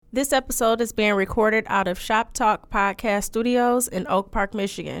This episode is being recorded out of Shop Talk Podcast Studios in Oak Park,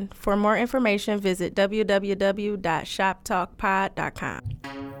 Michigan. For more information, visit www.shoptalkpod.com.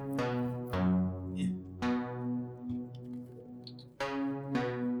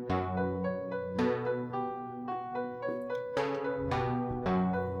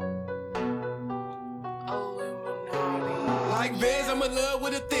 Like Benz, I'm in love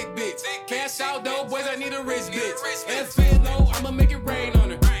with a thick bitch. Cash out, dope boys, I need a rich bitch. Ass fit low, I'ma make it rain on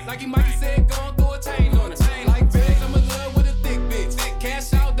her. Like Mikey said, gon' throw a chain on her. Like Benz, I'm in love with a thick bitch.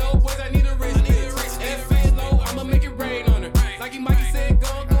 Cash out, dope boys, I need a rich bitch. Ass fit low, I'ma make it rain on her. Like Mikey said,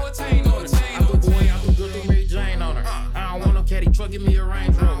 gon' throw a chain on her. I put boy, I put good to Mary Jane on her. I don't want no caddy truck, give me a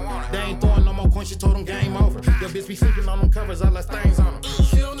Range Rover. They ain't throwing no more coins, she told them game over. Your bitch be sleeping on them covers, I left stains on her.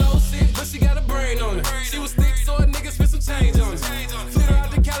 She don't know shit, but she got a brain on her. She was thick, so a nigga spit some change on her. Flit her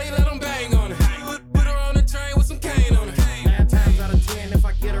out to Cali, let them bang on her. Put her on the train with some cane on her. 9 times out of 10, if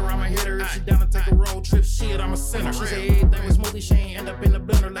I get her, I'ma hit her. If she down to take a road trip, shit, I'm a sinner. She say everything was smoothie, she ain't end up in the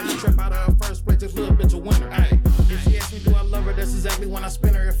blender. Let me trip out of her first place, this little bitch a winner. Ay. If she ask me, do I love her, that's exactly when I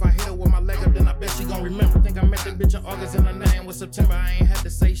spin her. If I hit her with my leg up, then I bet she gon' remember. Think I met that bitch in August and her name was September. I ain't had to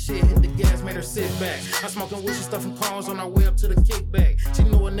say shit, hit the gas, made her sit back. I'm smoking wishy stuffing cones on our way up to the kickback. She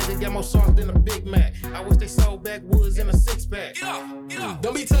knew a nigga got more sauce than a Big Mac. I wish they sold backwoods in a 6-pack. Get off, get off.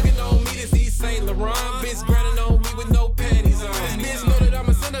 Don't be tugging on me, this East St. Laurent. Bitch grinding on me with no panties on. Bitch know that I'm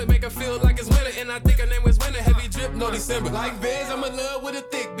a sinner, make her feel like it's winter. And I think her name was Winter, heavy drip, no December. Like Benz, I'm in love with a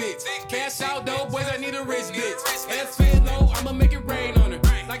thick bitch. Cash out, dope boys, I need a rich bitch. Ass fit low, I'ma make it rain on her.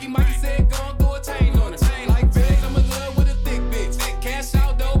 Like Mikey said, gon' throw a chain on her. Like Benz, I'm in love with a thick bitch. Cash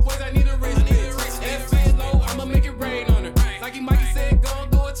out, dope boys, I need a rich bitch. Ass fit low, I'ma make it rain on her. Like Mikey said, gon'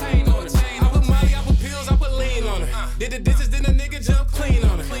 throw a chain on her. I put Molly, I put pills, I put lean on her. Did the dishes, then a nigga jump clean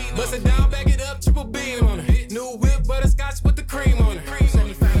on her. Bust it down, back it up, triple beam on her. New whip, butterscotch with the cream on her.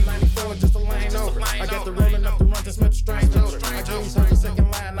 75 to 94, just a lane over. I got the rolling up the run to smell the strange odor. I gave her the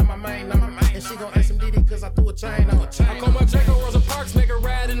second line, not my main number. And she gon' ask some Diddy cause I threw a chain on her. I call my Draco Rosa Parks, make her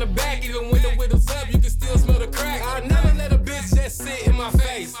ride in the back. Even when the windows up, you can still smell the crack. I never let a bitch just sit in my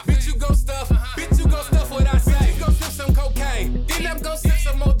face. Bitch, you gon' stuff, bitch, you gon' stuff what I say. Bitch, you gon' sip some cocaine, then I'm gon' sip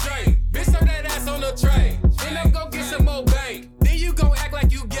some more drink. Bitch, throw that ass on the tray, then I'm gon' get some more bank. Then you gon' act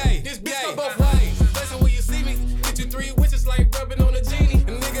like you gay. This bitch go both ways. Listen when you see me, get you 3 witches like rubbing on a genie.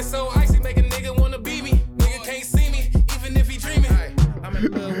 A nigga so icy, make a nigga wanna be me. Nigga can't see me, even if he dreaming. I'm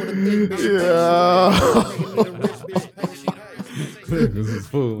in love with a big bitch. This is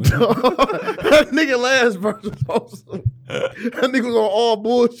food. That nigga last verse was awesome. That nigga was on all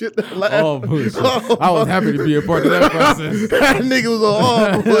bullshit. That last. All bullshit. I was happy to be a part of that process. That nigga was on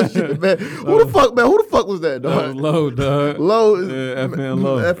all bullshit, man. Who the fuck was that, dog? That was Low, dog. Low is FN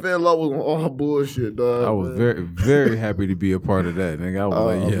Low. FN Low was on all bullshit, dog. I was very, very happy to be a part of that, nigga. I was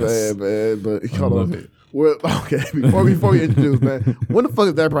like, yes. man, but I love it. Well, okay, before you introduce, man, when the fuck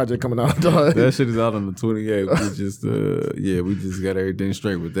is that project coming out, dog? That shit is out on the 28th. We just got everything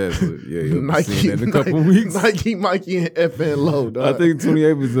straight with that. So yeah, you'll be seeing that in a couple weeks. Nike, Mikey, and FN Low, dog. I think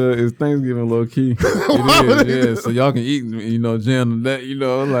 28th is Thanksgiving, low key. It is, yeah. So y'all can eat, jam on that,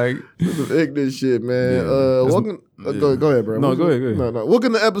 like. This is ignorant shit, man. Yeah, welcome. Go ahead, bro. No, go ahead. No.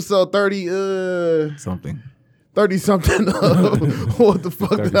 Welcome to episode 30. Something. 30-something. What the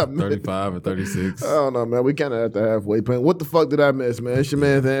fuck 30, did I miss? 35 or 36. I don't know, man. We kind of at the halfway point. What the fuck did I miss, man? It's your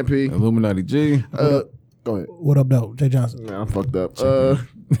man, Van P. Illuminati G. Go ahead. What up, though? Jay Johnson. Nah, I'm fucked up. No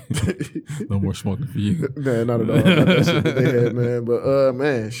more smoking for you. Nah, not at all. Not that shit that they had, man. But,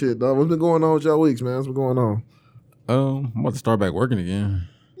 man, shit, dog. What's been going on with y'all weeks, man? What's been going on? I'm about to start back working again.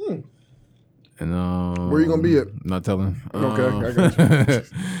 And where you gonna be at? Not telling. Okay, I got you.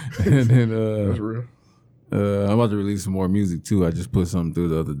 And then That's real. I'm about to release some more music too. I just put something through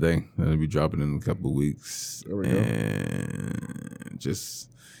the other day. That'll be dropping in a couple of weeks. There we go. And just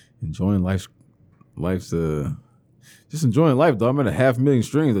enjoying life's just enjoying life, though. I'm at 500,000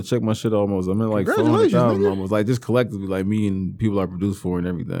 streams. I checked my shit almost. I'm at like 400,000 almost. Like just collectively, like me and people I produce for and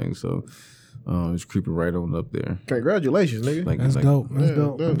everything. So it's creeping right on up there. Congratulations, nigga. That's dope. That's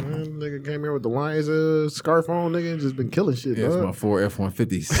dope. Man. Nigga came here with the Lions scarf on, nigga, and just been killing shit, Yeah, dog. it's my 4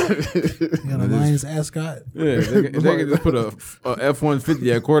 F-150s. You got a Lions ascot. Yeah, if they could just put a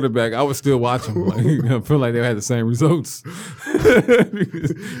F-150 at quarterback, I would still watch them. Like, I feel like they had the same results.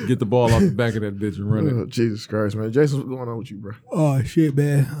 Get the ball off the back of that bitch and run it. Jesus Christ, man. Jason, what's going on with you, bro? Oh, shit,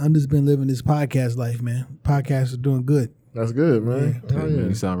 man. I've just been living this podcast life, man. Podcasts are doing good. That's good, man. Yeah, man,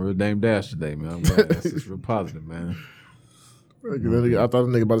 you sound real Dame Dash today, man. I'm glad. That's just real positive, man. I thought the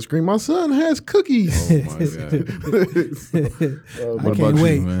nigga about to scream, my son has cookies. Oh my god! I can't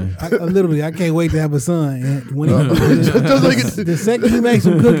wait. man? I can't wait to have a son. And when Just like the second he makes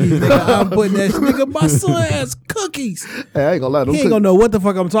some cookies, nigga, I'm putting that shit. Nigga, my son has cookies. Hey, I ain't gonna lie. He ain't gonna know what the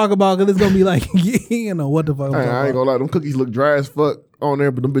fuck I'm talking about because it's gonna be like, he ain't know what the fuck I'm talking I ain't about. gonna lie. Them cookies look dry as fuck on there,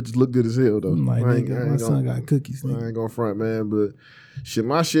 but them bitches look good as hell, though. I'm like, I ain't nigga, my son got cookies, I nigga. ain't gonna front, man, but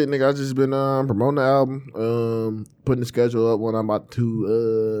my shit, nigga, I just been promoting the album, putting the schedule up when I'm about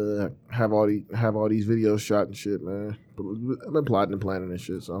to have all these videos shot and shit, man. But I've been plotting and planning and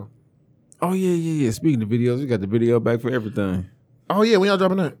shit, so. Oh yeah. Speaking of videos, we got the video back for everything. Oh yeah, when y'all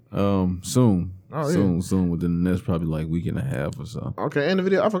dropping that? Soon. Oh, yeah. Soon. Within the next probably like week and a half or so. Okay, and the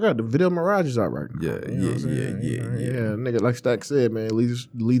video, I forgot, the video Mirage is out right now. Yeah. Nigga, like Stack said, man,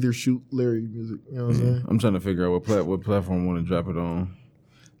 leader shoot Larry music. You know what I'm saying? I'm trying to figure out what platform I want to drop it on,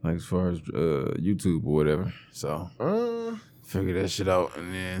 like as far as YouTube or whatever. So figure that shit out,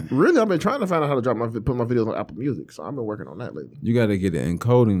 and then Really, I've been trying to find out how to put my videos on Apple Music, so I've been working on that lately. you got to get an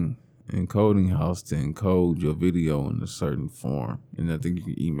encoding house to encode your video in a certain form, and I think you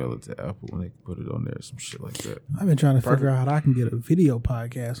can email it to Apple and they can put it on there, some shit like that. I've been trying to figure out how I can get a video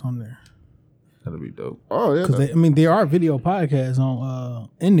podcast on there. That'll be dope. Oh yeah, Because there are video podcasts on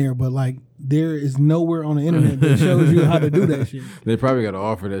in there, but like there is nowhere on the internet that shows you how to do that shit. They probably got to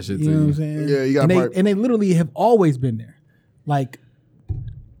offer that shit You to know what I'm you. saying? Yeah, you got and they literally have always been there, like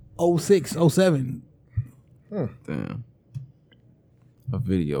 06, 07. Damn. A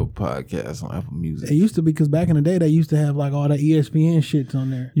video podcast on Apple Music. It used to be because back in the day they used to have like all that ESPN shits on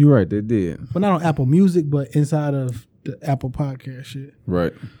there, You're right, they did. but not on Apple Music, but inside of the Apple Podcast shit.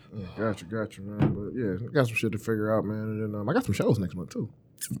 Right. Got you, man. But yeah, I got some shit to figure out, man. And then I got some shows next month too.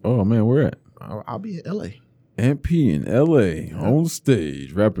 Oh man, where at? I'll be in LA. MP in LA on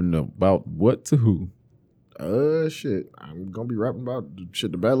stage rapping about what to who. Shit. I'm gonna be rapping about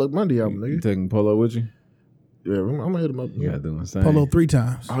the Bad Luck Monday album, You nigga. taking Polo with you? Yeah, I'm gonna hit him up. You gotta do the same. Polo 3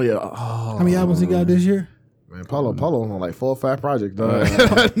 times. Oh yeah. How many albums he got this year? Man, Polo on like 4 or 5 projects, dog.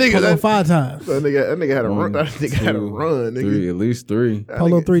 Polo 5 times. That nigga had a run. That nigga had a 2, run, nigga. 3, at least 3. That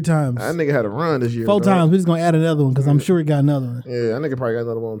Polo nigga- 3 times. That nigga had a run this year. 4 dog. times. We're just gonna add another one because I'm sure he got another one. Yeah, that nigga probably got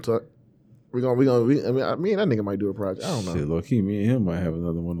another one on tuck. Me and that nigga might do a project. I don't know. Shit, low key, me and him might have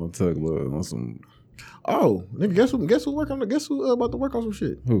another one on Tug Love on some. Oh, nigga, guess who about to work on some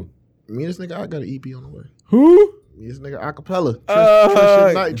shit? Who? Me and this nigga, I got an EP on the way. Who? Me and this nigga acapella.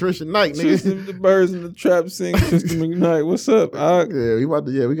 Tristan Knight, nigga. Tristan, the birds in the trap sing. Tristan McKnight, what's up?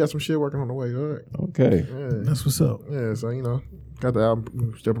 We got some shit working on the way, dog. Okay. Yeah. That's what's up. Yeah, so got the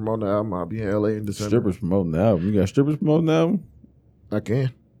album, still promoting the album. I'll be in LA in December. Strippers promoting the album. You got strippers promoting the album? I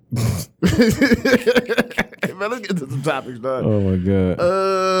can. Man, let's get to some topics, dog. Oh my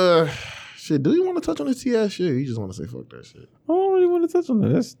god. Shit, do you want to touch on this T.I. shit? You just want to say fuck that shit? I don't really want to touch on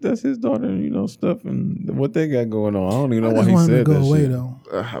that. That's his daughter, stuff and what they got going on. I don't even know I why just he want him to said go that away shit.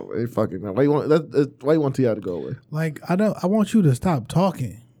 though. Fucking man. Why you want T.I. to go away? Like I want you to stop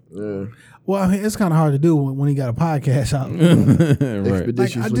talking. Yeah. Well, I mean, it's kind of hard to do when he got a podcast out. Right.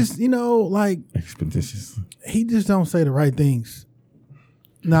 Like I just, Expeditious. he just don't say the right things.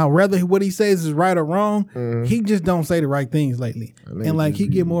 Now, whether what he says is right or wrong, he just don't say the right things lately. And like he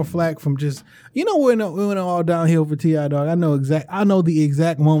get more flack from just when it went all downhill for T.I. dog. I know the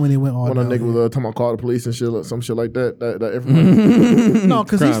exact moment it went all When a downhill. nigga was talking about call the police and shit, some shit like that. That everybody. No,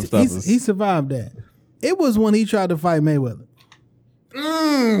 because Crime Stoppers. he survived that. It was when he tried to fight Mayweather.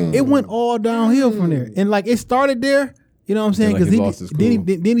 It went all downhill from there, and like it started there. You know what I'm saying? like Because he lost his then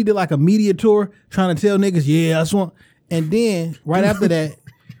cool. he did like a media tour trying to tell niggas, yeah, I want. And then right after that,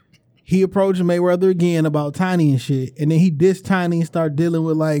 he approached Mayweather again about Tiny and shit, and then he dissed Tiny and started dealing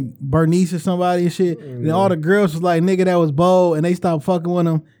with like Bernice or somebody and shit. And all the girls was like, nigga, that was bold, and they stopped fucking with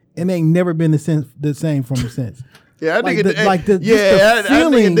him, and they ain't never been the same from since. Yeah, I Like think the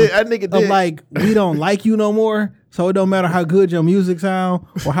feeling that nigga did. of like we don't like you no more, so it don't matter how good your music sound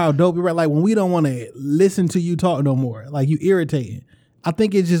or how dope you rap. Like when we don't want to listen to you talk no more, like you irritating. I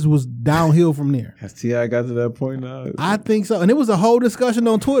think it just was downhill from there. Has T.I. got to that point now? I think so, and it was a whole discussion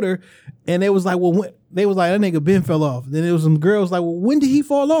on Twitter, and they was like, well, they was like that nigga Ben fell off. Then there was some girls like, well, when did he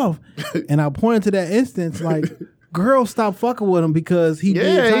fall off? And I pointed to that instance like. Girls stopped fucking with him because he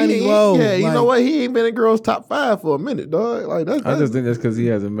did Tiny Low. Yeah, you like, know what? He ain't been in girls' top 5 for a minute, dog. Like I just think that's because he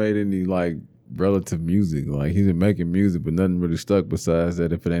hasn't made any like relative music. Like he's been making music, but nothing really stuck besides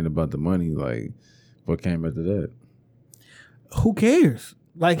that. If it ain't about the money, like what came after that? Who cares?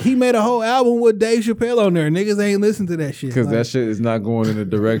 Like he made a whole album with Dave Chappelle on there. Niggas ain't listen to that shit. Because Like, that shit is not going in the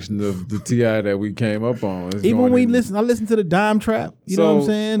direction of the T.I. that we came up on. It's even going when we in- listen, I listen to the Dime Trap. You know what I'm So,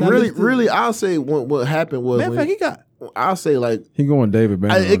 saying? I really, listen to- really, I'll say what happened was Matter of fact, he got I'll say like He going David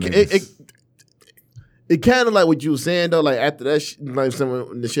Banner. it kind of like what you were saying though. Like after that, like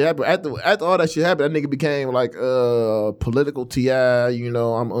when the shit happened, after all that shit happened, that nigga became like political T.I. You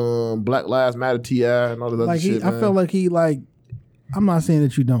know, I'm Black Lives Matter T.I. and all this other shit. I felt like he like. I'm not saying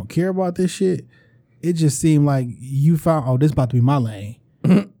that you don't care about this shit. It just seemed like you found this about to be my lane.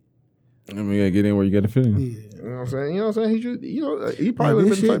 I mean, you gotta get in where you gotta fit in. Yeah. You know what I'm saying? You know what I'm saying? He should, you know, he probably Like,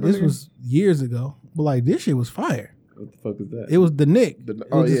 would have been the type of this nigga. was years ago, but like this shit was fire. What the fuck is that? It was the Nick. It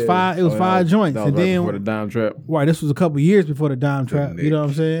was just five. It was five joints, That was and right then before the Dime Trap. right. This was a couple years before the Dime Trap. You know what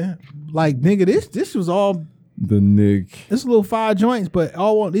I'm saying? Like nigga, this was all. The Nick. This little five joints, but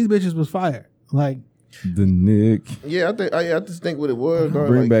these bitches was fire. Like The Nick. Yeah, I just think what it was. Dog,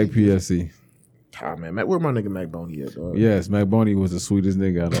 Bring like, back PSC. Ah, man, where my nigga Mac Boney at, dog? Yes, Mac Boney was the sweetest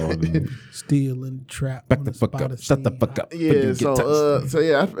nigga out of all of them. stealing trap. Back on the fuck spot up. of Shut the scene. fuck up. Yeah, so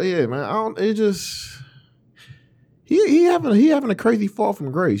yeah, man. It just he having a crazy fall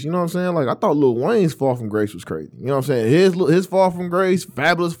from grace. You know what I'm saying? Like I thought Lil Wayne's fall from grace was crazy. You know what I'm saying? His fall from grace,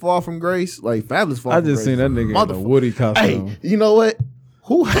 Fabulous fall from grace, like Fabulous fall. I from just grace. seen that nigga in a Woody costume. Hey, you know what?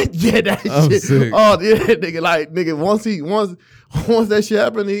 Who yeah that I'm shit? sick. Oh yeah, nigga. Once that shit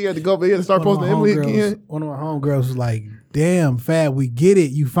happened, he had to go. He had to start posting Emily again. One of my homegirls was like, "Damn, Fab, we get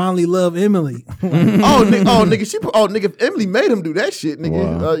it. You finally love Emily." Nigga, if Emily made him do that shit,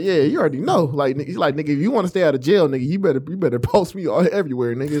 nigga. Wow. Yeah, you already know. Like, he's like, nigga, if you want to stay out of jail, nigga, you better post me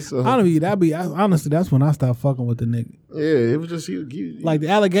everywhere, nigga. So Honestly, that's when I stopped fucking with the nigga. yeah, it was just he Like the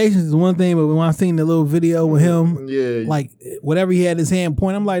allegations is one thing, but when I seen the little video with him, yeah, like whatever he had his hand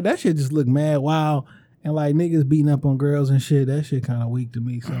point, I'm like, that shit just looked mad wild. And like niggas beating up on girls and shit, that shit kind of weak to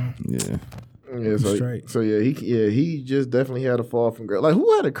me. So Yeah. yeah, straight. So yeah, he just definitely had a fall from grace. Like,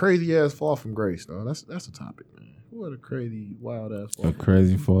 who had a crazy ass fall from grace, though? That's a topic, man. Who had a crazy wild ass fall? A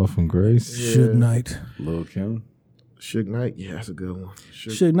crazy fall from grace. Yeah. Suge Knight. Lil Kim. Suge Knight, yeah, that's a good one.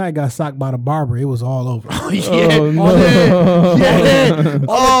 Suge Knight got socked by the barber. It was all over. Oh, no.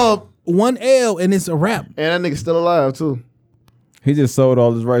 Oh, One L and it's a wrap. and that nigga's still alive too. He just sold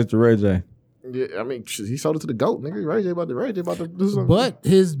all his rights to Ray J. Yeah, I mean, shit, he sold it to the GOAT, nigga. Ray J about to do something. But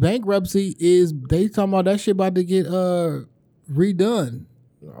his bankruptcy is they talking about that shit about to get redone.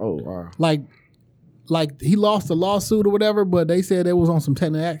 Oh wow. Like he lost the lawsuit or whatever, but they said it was on some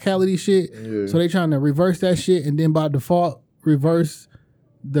technicality shit. Yeah. So they trying to reverse that shit and then by default reverse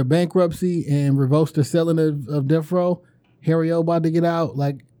the bankruptcy and reverse the selling of Death Row. Harry O about to get out.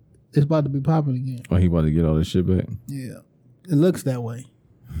 Like it's about to be popping again. Oh, he about to get all this shit back. Yeah. It looks that way.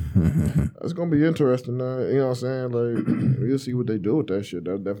 That's gonna be interesting. You know what I'm saying? Like, we'll see what they do with that shit.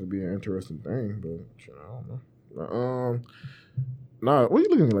 That'll definitely be an interesting thing. But shit, I don't know. Nah, what are you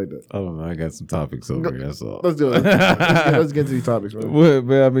looking at me like that? I don't know. I got some topics over here. That's all. Let's do it. Let's get to these topics, man. Well,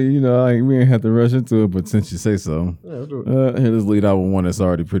 but I mean, you know, we ain't have to rush into it, but since you say so, Yeah, let's do it. here, let's lead out with one that's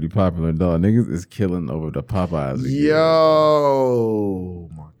already pretty popular. Dog, niggas is killing over the Popeyes again. Yo,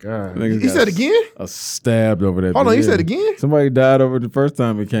 my God. Niggas He got said again? Stabbed over that. Hold on, bitch. he said again? Somebody died over the first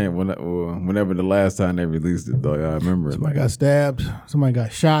time it came. Whenever the last time they released it, dog. I remember it. Somebody got stabbed. Somebody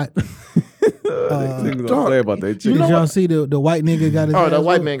got shot. Niggas don't say about that chicken. Did y'all see the white nigga got his Oh, ass that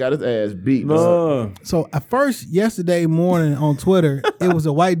white whooped? man got his ass beat. bro. No. So at first, yesterday morning on Twitter, it was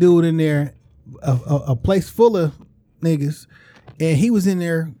a white dude in there, a place full of niggas, and he was in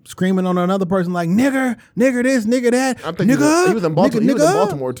there screaming on another person like nigger, nigger this, nigger that, I think nigga. he was in Baltimore. nigga, He was in nigga.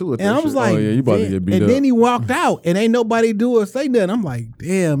 Baltimore too. And I was like, Oh, yeah, you about to get beat and up. then he walked out, and ain't nobody do or say nothing. I'm like,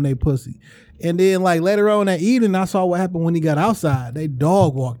 damn, they pussy. And then like later on that evening, I saw what happened when he got outside. They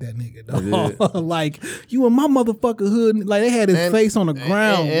dog walked that nigga, dog. Like you in my motherfucker hood. Like they had his face on the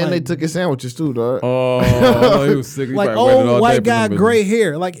ground. and like, they took his sandwiches too, dog. Oh, he was sick. He like probably waited all old day white for guy, them bitches. gray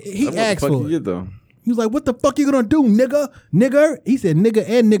hair. Like he What the asked fuck for you it. get though? He was like, "What the fuck you gonna do, nigga? Nigger?" He said, "Nigga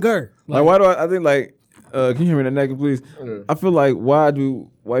and nigger." Like, why do I think like? Can you hear me in the neck, please? I feel like why do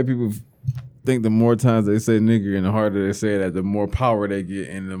white people think the more times they say nigger and the harder they say that, the more power they get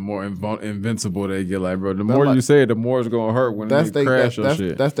and the more invincible they get. Like, bro, the more you say it, the more it's gonna hurt when they crash your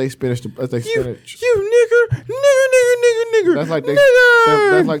shit. That's they spinach. That's they spinach. You nigger. That's like they.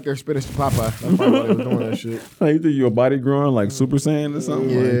 nigger. That's like their spinach to Popeye. That's probably why they was doing that shit. Like, you think you a body growing like Super Saiyan or something?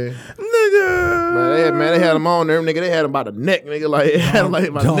 Yeah. Like, nigger. Man, they had him on there, nigga. They had him by the neck, nigga. Like, they had him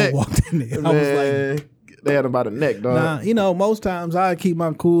like by the Dog neck. walked in there. I was like, Man, they had him by the neck, dog. "Nah, you know, most times I keep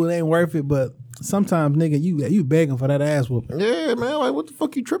my cool. It ain't worth it, but sometimes, nigga, you begging for that ass whooping." Yeah, man. Like, what the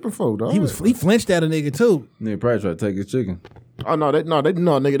fuck you tripping for, dog? He flinched at a nigga too. Nigga probably try to take his chicken. Oh no,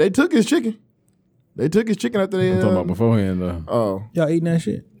 nigga. They took his chicken. They took his chicken after they. I'm talking about beforehand though. Oh, Y'all eating that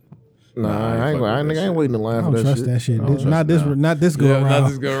shit? Nah, I ain't waiting in line I for don't that trust shit. that shit. I don't This, trust not this go Yeah, around. not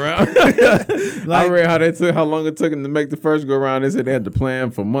just go around. I read how long it took them to make the first go around. They said they had to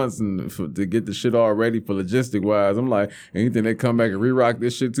plan for months to get the shit all ready for logistic wise. I'm like, anything they come back and re-rock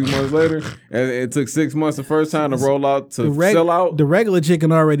this shit 2 months later, and it took 6 months the first time to roll out to sell out. The regular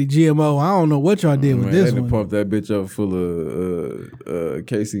chicken already GMO. I don't know what y'all did with Man, this they one. pumped that bitch up full of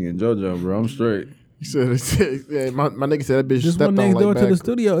Casey and JoJo, bro. I'm straight. He said, yeah, my nigga said that bitch This stepped one on next like door to the back.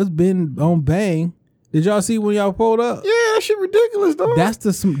 studio. It's been on Bang. Did y'all see when y'all pulled up? Yeah, that shit ridiculous, dog.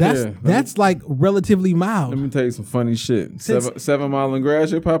 That's like relatively mild. Let me tell you some funny shit. 7 Mile and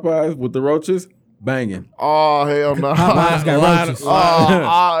Grass at Popeyes with the roaches, banging. Oh hell no. Popeyes got roaches.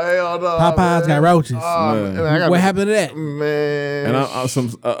 Oh hell no. Popeyes got roaches. Man. What happened to that? Man. And I'm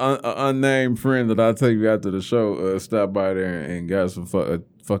some unnamed friend that I'll tell you after the show stopped by there and got some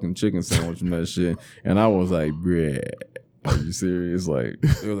fucking chicken sandwich from that shit. And I was like, bruh, are you serious? Like,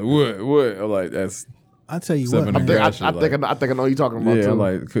 they were like, what? I'm like, that's I tell you Seven what, and man. I Grass. think I know what you're talking about yeah, too. I'm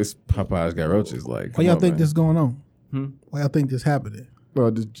like, because Popeyes got roaches. Like, Why come y'all on, think man. this going on? Why y'all think this happening?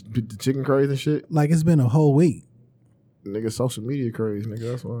 The chicken craze and shit. Like it's been a whole week. Nigga, social media craze,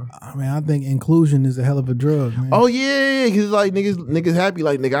 nigga. That's why. I mean, I think inclusion is a hell of a drug, man. Oh yeah, because like niggas happy.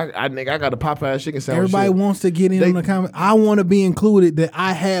 Like nigga, I got a Popeyes chicken sandwich. Everybody shit. wants to get in on the comment. I want to be included. That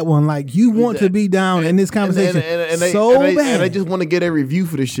I had one. Like you want to be down in this conversation and they, so and they, bad. and they just want to get a review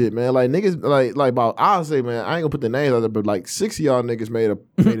for this shit, man. Like niggas, like about I'll say, man, I ain't gonna put the names out there, but like 6 of y'all niggas made a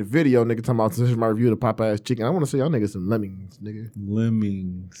video, nigga, talking about this is my review of the Popeyes chicken. I want to say y'all niggas some lemmings, nigga.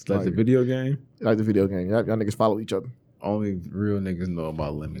 Lemmings. Like the Like- video game? Like the video game, y'all niggas follow each other. Only real niggas know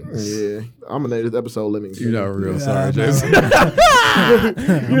about lemmings. Yeah, I'm gonna name this episode lemmings. You're not real. Yeah, Sorry, I know. Jason.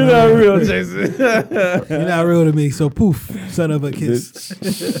 You're not real, Jason. You're not real to me. So poof, son of a kiss.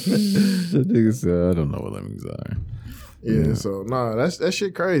 That nigga said, I don't know what lemmings are. Yeah, so nah, that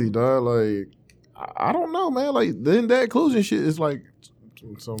shit crazy, dog. Like I don't know, man. Like then that inclusion shit is like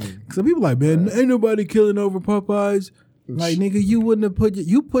some. So people like, man, ain't nobody killing over Popeyes. Like nigga, you wouldn't have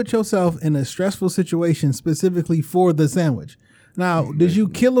you put yourself in a stressful situation specifically for the sandwich. Now, did you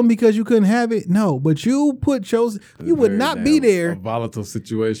kill him because you couldn't have it? No, but you put you would Very not be damn there A volatile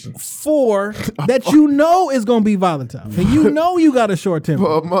situation. for that you know is gonna be volatile, and you know you got a short temper.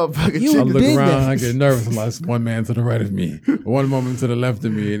 Motherfucking You I chicken. look did around, that. I get nervous. I'm like, one man to the right of me, one woman to the left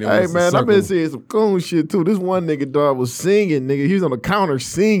of me. And it Hey was a man, I've been circle. seeing some cool shit too. This one nigga dog was singing, nigga. He was on the counter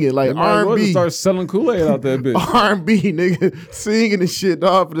singing like They might as well just R&B, start selling Kool-Aid out there, bitch. R&B, nigga, singing and shit,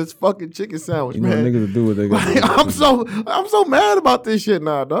 dog, for this fucking chicken sandwich, You know, man. niggas do what they got. Like, I'm so mad about this shit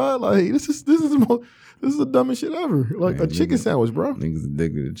now, dog. Like this is the dumbest shit ever. Like Man, a chicken niggas- sandwich, bro. Niggas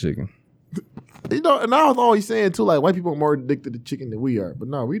addicted to chicken. You know, and I was always saying too, like white people are more addicted to chicken than we are. But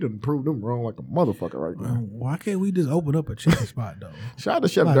no, we done proved them wrong like a motherfucker right now. Why can't we just open up a chicken spot though? Shout out to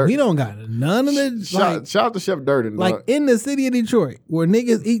Chef Like, Dirt. we don't got none of the Shout out to Chef Dirt. like in the city of Detroit where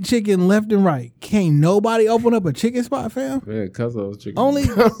niggas eat chicken left and right. Can't nobody open up a chicken spot, fam? Yeah, cuz I was chicken. Only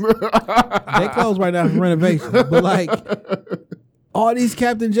they closed right now for renovation. But like all these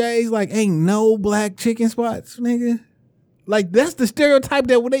Captain J's, like ain't no black chicken spots, nigga. Like that's the stereotype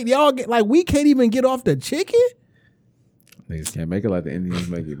that when y'all get like we can't even get off the chicken. Niggas can't make it like the Indians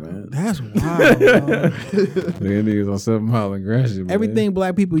make it, man. That's wild. dog. The Indians on 7 Mile and Grass. man. Everything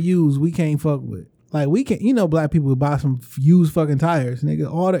black people use, we can't fuck with. Like we can, black people buy some used fucking tires,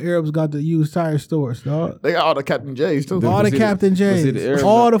 nigga. All the Arabs got the used tire stores, dog. They got all the Captain J's too. All the see Captain but see, J's, the Arabs-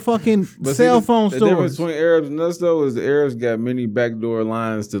 all the fucking But see, cell phone the difference stores. between Arabs and us though is the Arabs got many backdoor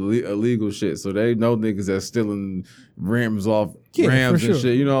lines to illegal shit, so they know niggas that's stealing rims off Yeah, Rams for and sure.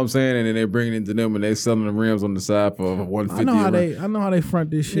 shit. You know what I'm saying? And then they bring it into them and they selling the rims on the side for $150. I know how a rim. I know how they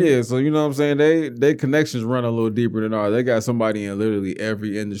front this shit. Yeah, so you know what I'm saying? They connections run a little deeper than ours. They got somebody in literally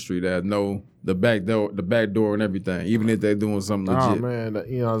every industry that know the back door and everything, even if they're doing something Oh legit. man,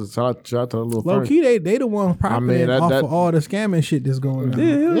 shout out to the little Low key, they the ones profiting that- off that- of all the scamming shit that's going on.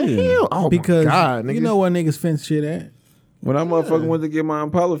 Yeah. Oh Because my God, nigga. you know what niggas fence shit at. When I motherfucking went to get my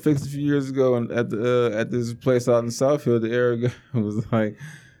Impala fixed a few years ago, and at this place out in Southfield, the area guy was like,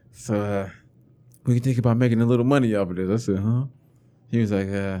 "So, we can think about making a little money off of this." I said, "Huh?" He was like,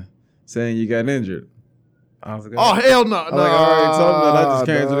 "Saying you got injured." I was like, Oh hell no! I was like, I already told him that I just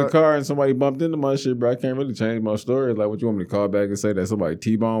came to the dog. car and somebody bumped into my shit, bro. I can't really change my story. Like, what you want me to call back and say that somebody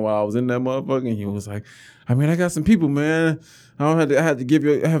T-boned while I was in that motherfucker? And he was like, I mean, I got some people, man. I have to give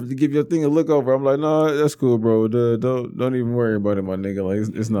your thing a look over. I'm like, no, that's cool, bro. Don't even worry about it, my nigga.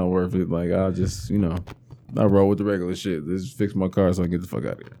 Like, it's not worth it. Like, I'll just, I roll with the regular shit. Just fix my car so I can get the fuck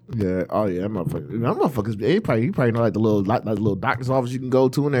out of here. Yeah. Oh yeah. That motherfuckers. He probably know like the little doctor's office you can go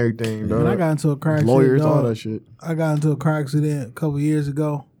to and everything. Dog. And I got into a car accident. lawyers, all dog. that shit. I got into a car accident a couple years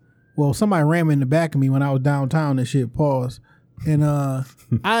ago Well, somebody ran me in the back of me when I was downtown and shit. Pause. And I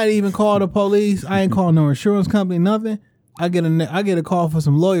didn't even call the police. I ain't call no insurance company, nothing. I get a call for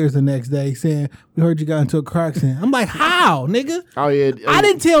some lawyers the next day saying, we heard you got into a car accident. I'm like, how, nigga? Oh yeah. I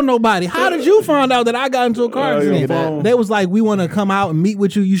didn't tell nobody. How did you find out that I got into a car accident? They was like, we want to come out and meet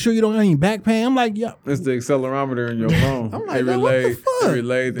with you. You sure you don't have any back pain? I'm like, yeah. It's the accelerometer in your phone. I'm like, what the fuck? It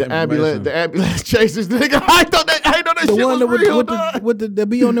relayed the ambulance chasers, nigga. I thought that The shit one was that real, with the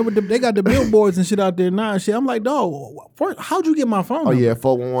be on there with the, they got the billboards and shit out there now and shit. I'm like, dog, first, how'd you get my phone? Oh number? yeah,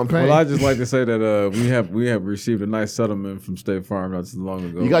 411 pain. Well, I just like to say that we have received a nice settlement from State Farm not too long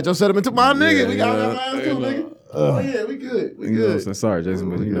ago. You got your settlement to my nigga. Yeah, We got yeah, mine too, nigga. Oh yeah, we good. We You know what I'm good. saying? Sorry, Jason,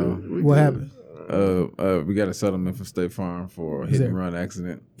 but you know. What happened? We got a settlement from State Farm for a hit and run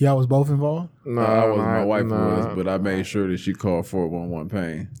accident. Y'all was both involved? No, I wasn't. My wife was, but I made sure that she called 411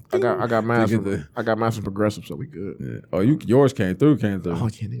 pain. I got mine To get from I got mine from Progressive, so we good. Yeah. Oh, yours came through. Oh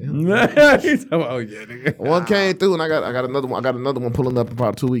yeah, nigga. Oh yeah, nigga. One came through, and I got another one. I got another one pulling up in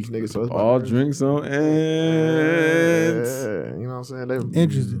about 2 weeks, nigga. So it's All about drinks on ends. yeah, you know what I'm saying? They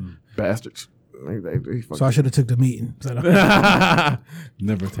Interesting. bastards. They So I should have took the meeting.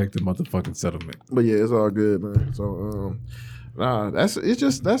 Never take the motherfucking settlement. But yeah, it's all good, man. So that's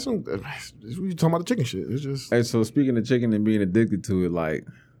some. We talking about the chicken shit. It's just Hey, so speaking of chicken and being addicted to it, like,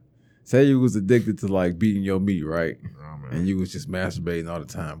 say you was addicted to like beating your meat, right? And you was just masturbating all the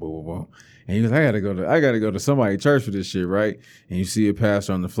time, blah blah blah. And you was, I gotta go to somebody's church for this shit, right? And you see a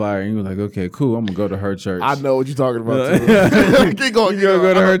pastor on the flyer, and you was like, okay, cool, I'm gonna go to her church. I know what you're talking about. Too. Keep going. You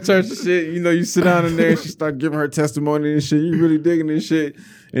go to her church and shit. You know, you sit down in there and she start giving her testimony and shit. You really digging this shit,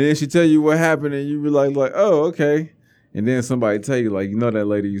 and then she tell you what happened, and you be like, oh, okay. And then somebody tell you, like, you know, that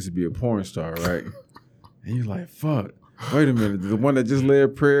lady used to be a porn star, right? And you're like, fuck. Wait a minute, the one that just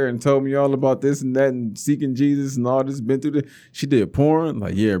led prayer and told me all about this and that and seeking Jesus and all this, been through this, she did porn?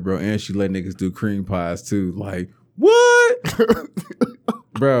 Like, yeah, bro, and she let niggas do cream pies too. Like, what?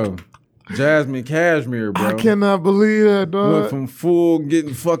 Bro, Jasmine Cashmere, bro. I cannot believe that, dog. Went from full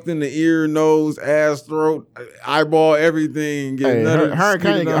getting fucked in the ear, nose, ass, throat, eyeball, everything. Hey, her and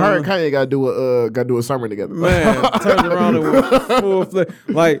Kanye gotta do a sermon together. Man, turned around and went full flip.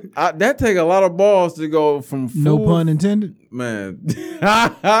 Like, that take a lot of balls to go from full, No pun intended. Man,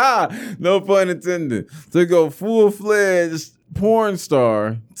 no pun intended. To go full-fledged porn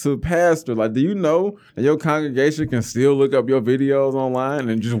star to pastor. Like, do you know that your congregation can still look up your videos online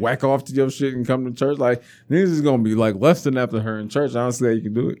and just whack off to your shit and come to church? Like, niggas is gonna be like lusting after her in church. I don't see how you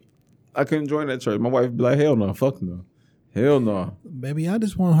can do it. I couldn't join that church. My wife would be like, hell no, fuck no. Hell no. Baby, I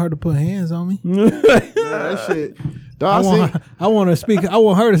just want her to put hands on me. That shit. Dog, I want her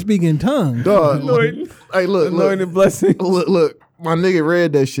to speak in tongues. dog. Anointing. Hey, look. Anointed blessing. Look. My nigga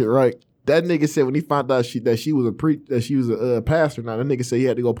read that shit, right? That nigga said when he found out that she was a pastor. Now that nigga said he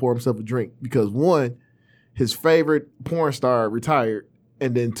had to go pour himself a drink because one, his favorite porn star retired,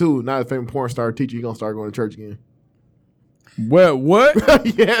 and then two, not his favorite porn star teacher, he gonna start going to church again. What?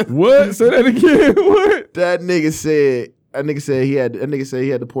 Yeah. What? Say that again. What? That nigga said he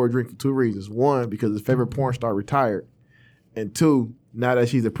had to pour a drink for two reasons. One, because his favorite porn star retired, and two, now that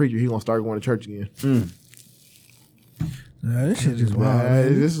she's a preacher, he gonna start going to church again. Nah, this shit is wild.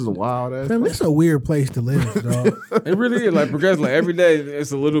 Man, this is a wild ass. Fam, this is a weird place to live, dog. It really is. Like, progressive. Like, every day,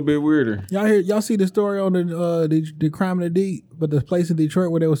 it's a little bit weirder. Y'all see the story on the crime of the deed, but the place in Detroit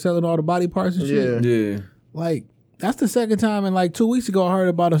where they were selling all the body parts and shit? Yeah. Yeah. Like, that's the second time in like 2 weeks ago I heard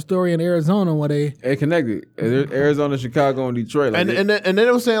about a story in Arizona where they It connected. Arizona, Chicago, and Detroit. Like, And then they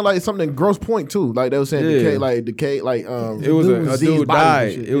were saying like something in Grosse Point too. Like they were saying Yeah. decay. it was a disease dude bodies died.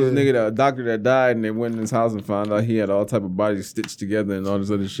 and shit. It was Yeah. a doctor that died, and they went in his house and found out he had all type of bodies stitched together and all this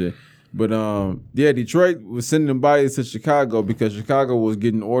other shit. But Detroit was sending them bodies to Chicago because Chicago was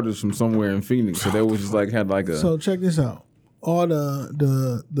getting orders from somewhere in Phoenix, so they was just like had like a. So check this out. All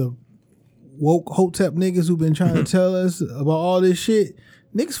the woke hotep niggas who've been trying to tell us about all this shit,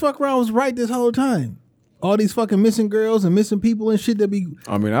 niggas fuck around was right this whole time. All these fucking missing girls and missing people and shit that be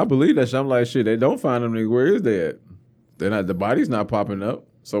I mean, I believe that shit. I'm like, shit, they don't find them niggas. Where is they at? They're not. The body's not popping up.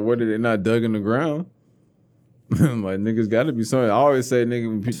 So where did they not dug in the ground? Like, niggas got to be something. I always say,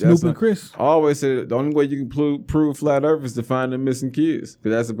 nigga, Snoop and Chris. I always say the only way you can prove flat Earth is to find them missing kids,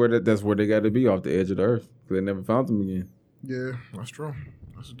 because that's where they got to be, off the edge of the Earth, because they never found them again. Yeah, that's true.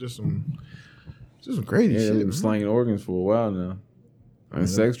 That's just some crazy Yeah, they've shit. been Man. slanging organs for a while now, and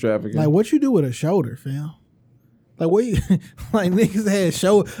sex trafficking. Like, what you do with a shoulder, fam? Like, what you, like, niggas had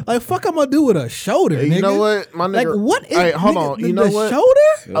shoulder. Like, fuck I'm gonna do with a shoulder, Hey, nigga? you know what, my nigga? Like, what is, Hey, hold nigga, on. You the know what? shoulder?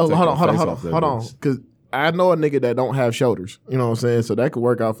 They'll Oh, take hold the on, face off that hold on. bitch. Because I know a nigga that don't have shoulders. You know what I'm saying? So that could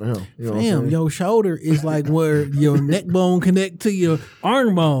work out for him. You know what I'm Damn, saying? your shoulder is like where your neck bone connect to your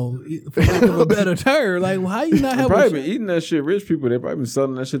arm bone, for lack of a better term. Like, how you not They have probably a been eating that shit. Rich people, they probably been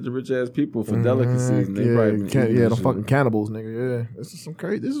selling that shit to rich ass people for delicacies. And they probably been eating Yeah, that the shit. fucking cannibals, nigga. Yeah, this is some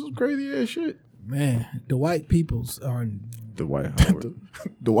crazy ass shit. man? The white peoples are. The White House.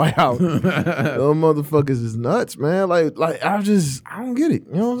 The White House, those motherfuckers is nuts, man. Like I don't get it.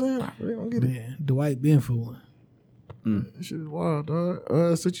 You know what I'm saying? I really don't get it. Man, Dwight been fooling. That shit is wild,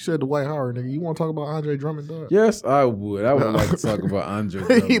 dog. Since you said the White Howard, nigga, you want to talk about Andre Drummond, dog? Yes, I would. I would like to talk about Andre He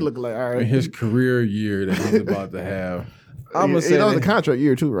Drummond look like all and right. his career year that he's about to have. I'm gonna You say know that- the contract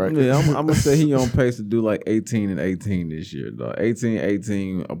year too, right? Yeah, I'm gonna say he on pace to do like 18 and 18 this year, dog.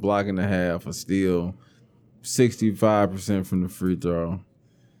 18, a block and a half, a steal, 65% from the free throw.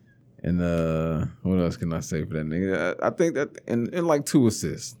 And what else can I say for that nigga? I think that and like 2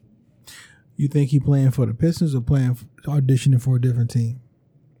 assists. You think he playing for the Pistons or auditioning for a different team?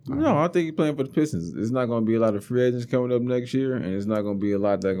 No, I think he's playing for the Pistons. There's not going to be a lot of free agents coming up next year, and it's not going to be a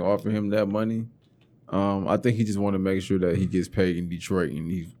lot that can offer him that money. I think he just want to make sure that he gets paid in Detroit,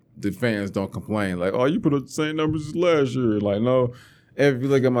 and the fans don't complain like, "Oh, you put up the same numbers as last year." Like, no. If you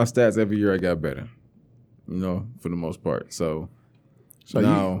look at my stats, every year I got better. You know, for the most part. So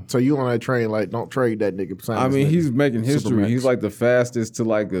now, you on that train? Like, don't trade that nigga. I mean, he's making history. Supermax. He's like the fastest to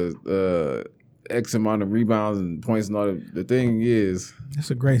like a X amount of rebounds and points and all that. The thing is,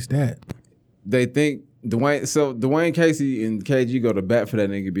 That's a great stat. they think Dwayne Casey and KG go to bat for that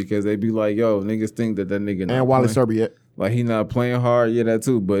nigga because they be like, yo, niggas think that nigga not and Wally playing. Serbiet. Like, he not playing hard, yeah, that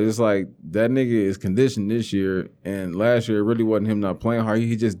too. But it's like, that nigga is conditioned this year, and last year it really wasn't him not playing hard.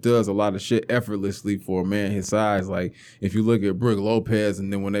 He just does a lot of shit effortlessly for a man his size. Like, if you look at Brook Lopez,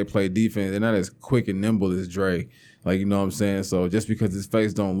 and then when they play defense, they're not as quick and nimble as Dre. Like, you know what I'm saying? So just because his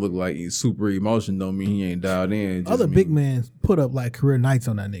face don't look like he's super emotion don't mean he ain't dialed in. It just Other mean- big men put up like career nights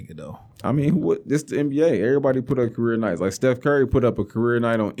on that nigga though. I mean, this the NBA. Everybody put up career nights. Like, Steph Curry put up a career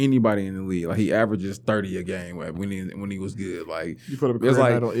night on anybody in the league. Like, he averages 30 a game when he was good. Like, You put up a it's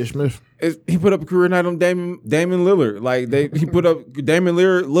career like- night on Ish Smith. he put up a career night on Damon Lillard. Like, he put up Damon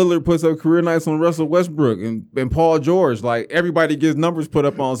Lillard puts up career nights on Russell Westbrook and Paul George. Like, everybody gets numbers put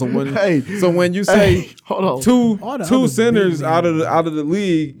up on someone. Hey, So when you say hold on. All the two other centers big out of the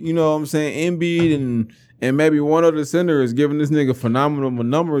league, you know what I'm saying? Embiid and maybe one other center is giving this nigga phenomenal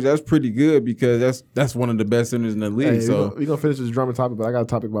numbers. That's pretty good because that's one of the best centers in the league. Hey, so we gonna finish this Drummond topic, but I got a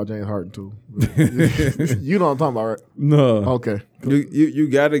topic about James Harden too. You know what I'm talking about, right? no, Okay. you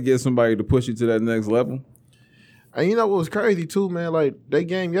got to get somebody to push you to that next level. And you know what was crazy too, man? Like, they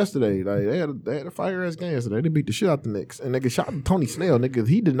game yesterday, like they had a fire ass game yesterday. They beat the shit out the Knicks, and nigga shot Tony Snell. Nigga,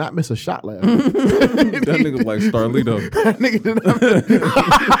 he did not miss a shot last night. That nigga like Starlito. That nigga did not.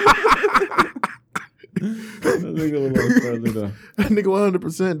 That nigga look like Starlito. That nigga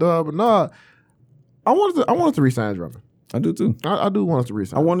 100%, dog. But nah, I wanted to resign Drummond. I do too. I do want us to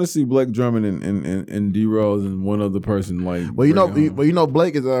resign. I want to see Blake Drummond and D Rose and one other person like. Well, you bring it home.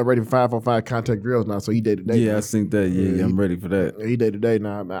 Blake is ready for 5-on-5 contact drills now, so he day to day. Yeah, I think that. Yeah, I'm ready for that. He day to day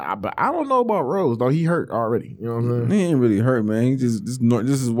now, man. But I don't know about Rose though. He hurt already. You know what I'm saying? He ain't really hurt, man. He just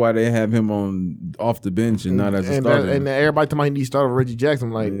this is why they have him on off the bench and not as a starter. And everybody talking about he needs to start over Reggie Jackson.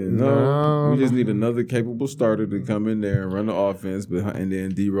 I'm like, Yeah, no, we just need another capable starter to come in there and run the offense, and then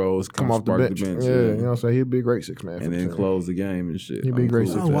D Rose come off the spark bench. Yeah, you know what I'm saying? He'd be a great 6 man. for and the then team. close the game and shit. He'd be I'm great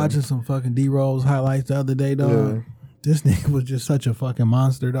cool I six was with that. watching some fucking D Rose highlights the other day, dog. Yeah. This nigga was just such a fucking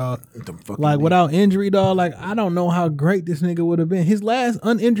monster, dog. Them fucking Like niggas. without injury, dog. Like I don't know how great this nigga would have been. His last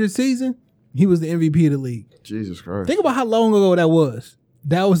uninjured season, he was the MVP of the league. Jesus Christ. Think about how long ago that was.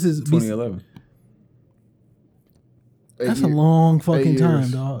 That was his. 2011. That's a long fucking 8 time,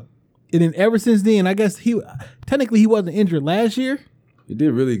 years. dog. And then ever since then, I guess he wasn't injured last year. He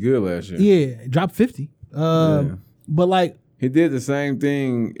did really good last year. Yeah, dropped 50. Yeah. But like, He did the same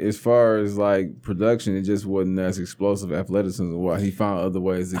thing as far as like production. It just wasn't as explosive athleticism. Why he found other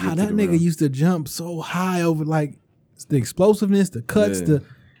ways to get to that the nigga rim. used to jump so high over like the explosiveness, the cuts, Yeah. the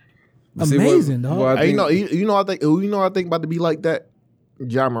But see, amazing, dog. what I Hey, you think- know, I think about to be like that.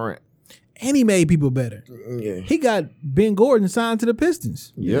 John Morant. And he made people better. Yeah. He got Ben Gordon signed to the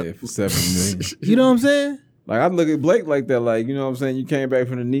Pistons. yeah, for $7 million. You know what I'm saying? Like, I look at Blake like that. Like, you know what I'm saying? You came back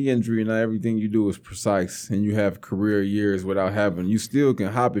from the knee injury, and now everything you do is precise, and you have career years without having. You still can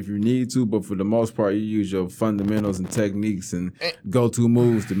hop if you need to, but for the most part, you use your fundamentals and techniques and go-to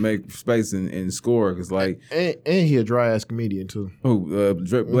moves to make space and score. Because, like, And he a dry ass comedian too.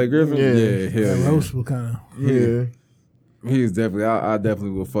 Blake Griffin? Yeah. Yeah, hell That yeah. roast was kind of. Yeah. He's definitely. I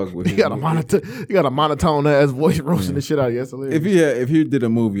definitely will fuck with. He got a monotone ass voice roasting the shit out of you. That's hilarious. If he did a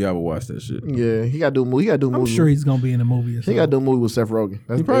movie, I would watch that shit. Yeah, he got to do a movie. He got to do a I'm movie. sure he's gonna be in a movie. Or He got to do a movie with Seth Rogen.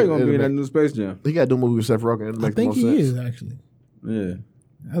 He's probably gonna be in that new Space Jam. He got to do a movie with Seth Rogen. I think he is actually. Yeah,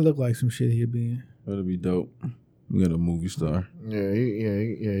 That look like some shit he'd be in. that'll be dope. We got a movie star. Yeah,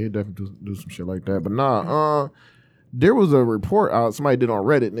 he definitely do some shit like that. But nah, there was a report out somebody did on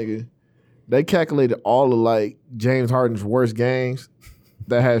Reddit, nigga. They calculated all of like James Harden's worst games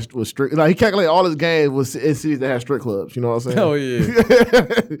that was strict. Like he calculated all his games was in cities that had strip clubs. You know what I'm saying? Hell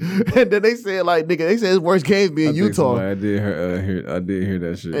yeah. And then they said like nigga, they said his worst games be in Utah. I did hear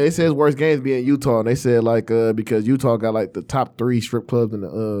that shit. And they said his worst games be in Utah. And they said like because Utah got like the top 3 strip clubs in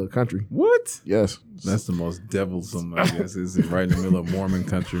the country. What? Yes. That's the most devilsome, I guess. It's right in the middle of Mormon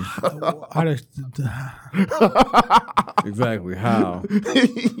country. Exactly. How?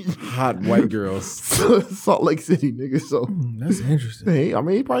 Hot white girls. Salt Lake City, nigga. So That's interesting. hey, I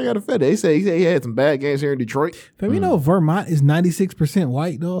mean, he probably got a fed. He said he had some bad games here in Detroit. Fam, you know Vermont is 96%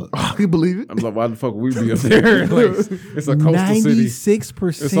 white, dog. You believe it? I'm like, why the fuck would we be up there? Like, it's a coastal city.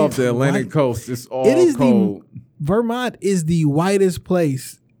 96%. It's off the Atlantic white. coast. It's all It is cold. Vermont is the whitest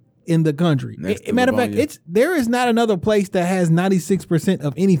place in the country. Next to Matter of fact, Livonia. there is not another place that has 96%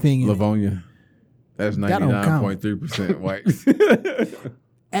 of anything in it. Livonia. That's That don't count. 99.3% white.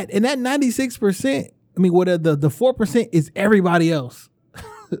 And that 96%, I mean, what the 4% is everybody else.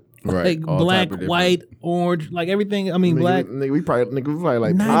 Right. Like All black, type of white, orange, like everything. I mean, black. Nigga, we probably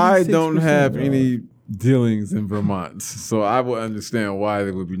like I don't 96%, have bro. any dealings in Vermont, so I would understand why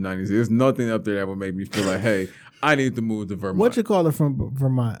they would be 90. There's nothing up there that would make me feel like, hey, I need to move to Vermont. What you call it from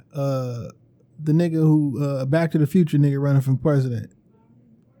Vermont? The nigga who Back to the Future nigga running for president.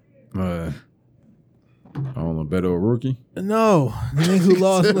 I don't know, Beto O'Rourke? No, the nigga who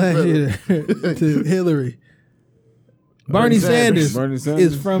lost last year to Hillary. Bernie Sanders Bernie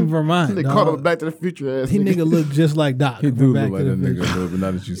Sanders. is from Vermont. They dog. called him a Back to the Future ass. He nigga look just like Doc. He from do Back look like to that the nigga Future. a little bit,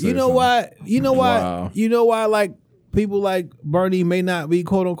 now that you say You know something. why? You know why? Wow. You know why? Like people like Bernie may not be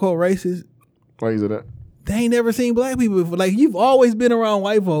quote unquote racist. Why is it that? They ain't never seen black people before. Like you've always been around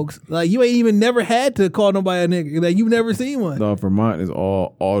white folks. Like you ain't even never had to call nobody a nigga. Like you've never seen one. No, Vermont is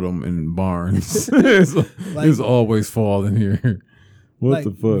all autumn and barns. it's always fall in here. What Like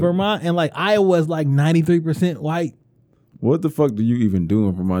the fuck? Vermont and like Iowa is like 93% white. What the fuck do you even do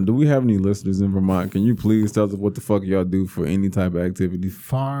in Vermont? Do we have any listeners in Vermont? Can you please tell us what the fuck y'all do for any type of activity?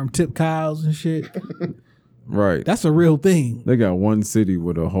 Farm, tip cows and shit. Right. That's a real thing. They got one city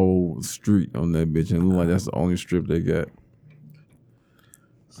with a whole street on that bitch, and it look like that's the only strip they got.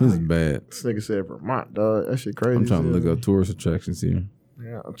 This is bad. This nigga said Vermont, dog. That shit crazy. I'm trying to as look hell. up tourist attractions here.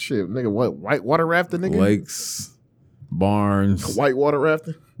 Yeah, shit, nigga. What? White water rafting, nigga. Lakes, barns, White water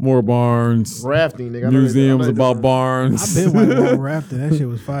rafting. more barns, Rafting, nigga. I know museums they- about barns. I've been white water rafting. That shit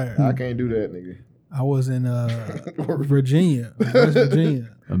was fire. I can't do that, nigga. I was in Virginia, West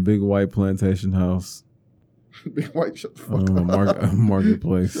Virginia. A big white plantation house, Big white, shut the fuck up. a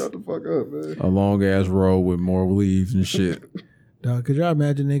marketplace, Shut the fuck up, man. a long ass road with more leaves and shit. Dog, could y'all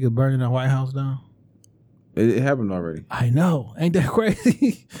imagine niggas burning the White House down? It happened already. I know. Ain't that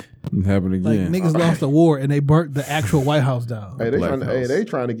crazy? It happened Like again. niggas lost a war and they burnt the actual White House down. Hey, Black House. they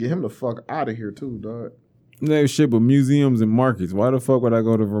trying to get him the fuck out of here too, dog. They shit with museums and markets. Why the fuck would I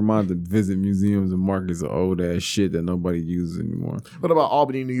go to Vermont to visit museums and markets of old ass shit that nobody uses anymore? What about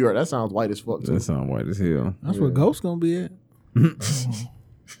Albany, New York? That sounds white as fuck too. That sound white as hell. That's where Ghost gonna be at.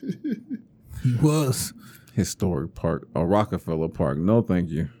 He was. Historic Park. Oh, Rockefeller Park. No, thank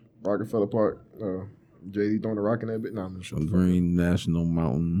you. Rockefeller Park. JD throwing the rock in that bit. Nah, I'm sure. Green National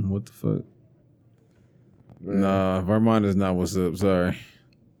Mountain. What the fuck? Man. Nah, Vermont is not what's up. Sorry.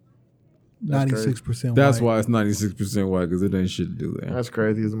 96% That's white. why it's 96% white, because it ain't shit to do there. That's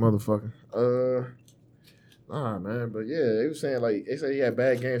crazy as a motherfucker. Nah, man, but yeah, they was saying like they say he had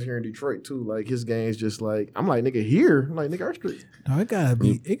bad games here in Detroit too. Like his games just like I'm like nigga here, I'm like nigga our street. No,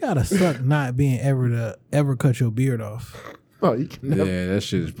 it gotta suck not being ever cut your beard off. Oh, you can never. Yeah, that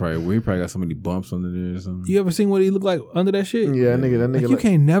shit is probably weird. He probably got so many bumps under there or something. You ever seen what he look like under that shit? Yeah, that nigga Like, you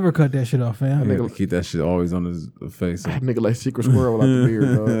can't never cut that shit off, fam. He got to keep that shit always on his face. that nigga like secret squirrel without the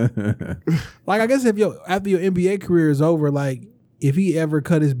beard, dog. Like I guess if after your NBA career is over, like if he ever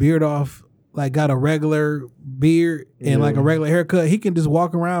cut his beard off, like got a regular beard and like a regular haircut, he can just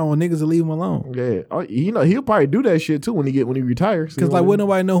walk around when niggas will leave him alone. Yeah, oh, you know he'll probably do that shit too when he retires. Cause like wouldn't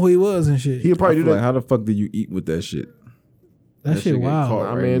nobody know who he was and shit. he'll probably do that. Like, how the fuck do you eat with that shit? that shit get wild.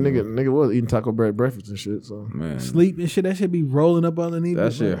 caught. I mean, nigga was eating taco bread breakfast and shit. So Man, Sleep and shit, that shit be rolling up underneath. that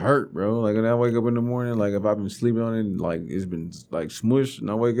it, shit bro. hurt, bro. Like when I wake up in the morning, like if I've been sleeping on it, like it's been like smushed, and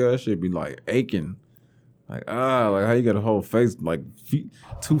I wake up, that shit be like aching. Like how you got a whole face like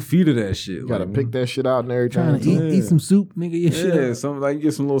 2 feet of that shit. You gotta like, pick that shit out and every Trying time. to eat some soup, nigga. Your shit. Yeah, Up. something like you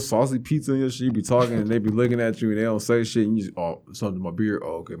get some little saucy pizza in your shit. You be talking and they be looking at you and they don't say shit. And you just something in my beard.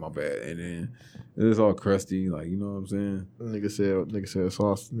 Oh, okay, my bad. And then it's all crusty, like you know what I'm saying. Nigga said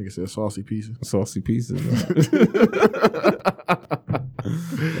sauce. Nigga said saucy pizza. Saucy pieces.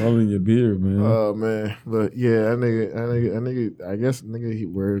 All in your beard, man. Oh man, but yeah, that nigga. I guess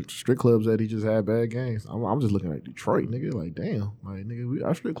nigga, where strip clubs at, he just had bad games. I'm just looking at Detroit, nigga. Like damn, like nigga,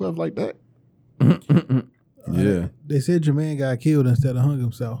 our strip clubs like that. Yeah. They said Jermaine got killed instead of hung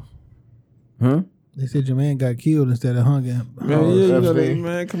himself. Huh? They said Jermaine got killed instead of hung him. Man, yeah, you know that, Epstein.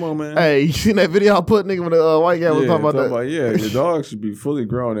 man. Come on, man. Hey, you seen that video I put, nigga, when the white guy was talking about that? Yeah, your dog should be fully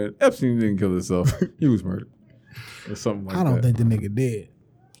grown. And Epstein didn't kill himself. He was murdered. Or something like that. I don't think the nigga did.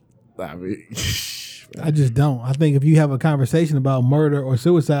 I mean, I just don't. I think if you have a conversation about murder or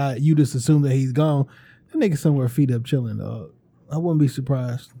suicide, you just assume that he's gone. That nigga somewhere feet up chilling, dog. I wouldn't be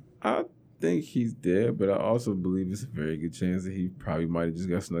surprised. I think he's dead, but I also believe it's a very good chance that he probably might have just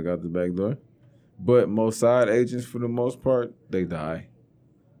got snuck out the back door. But Mossad agents, for the most part, they die.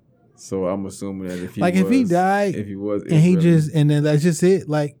 So I'm assuming that if he Like, was, if he died if he was, and he Israeli- just, and then that's just it.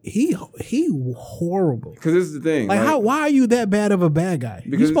 Like, he horrible. because this is the thing. Like, why are you that bad of a bad guy?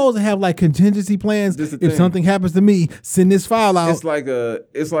 You're Because- supposed to have like contingency plans. This the If thing. something happens to me, send this file out. It's like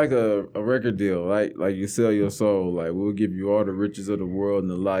a record deal, right? Like you sell your soul. Like we'll give you all the riches of the world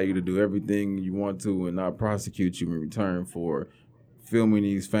and allow you to do everything you want to and not prosecute you in return for filming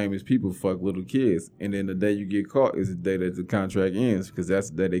these famous people fuck little kids. And then the day you get caught is the day that the contract ends, because that's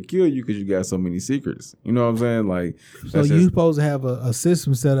the day they kill you because you got so many secrets. You know what I'm saying? Like, So that's you just- supposed to have a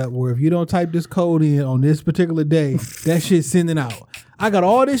system set up where if you don't type this code in on this particular day, that shit's sending out. I got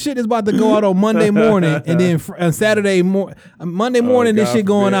all this shit that's about to go out on Monday morning, and then Monday morning this God shit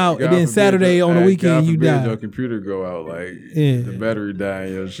going forbid- out, God and then forbid Saturday your- on the hey, weekend God you forbid die. Your computer go out, like Yeah. the battery die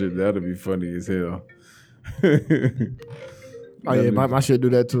in your shit. That'll be funny as hell. oh yeah, my shit do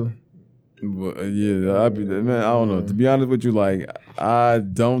that too. But yeah, I'd be man. I don't know. To be honest with you, like I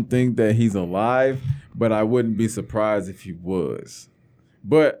don't think that he's alive, but I wouldn't be surprised if he was.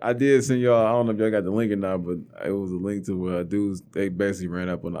 But I did send y'all. I don't know if y'all got the link or not, but it was a link to where dudes they basically ran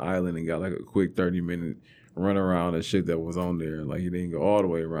up on the island and got like a quick 30-minute run around and shit that was on there. Like he didn't go all the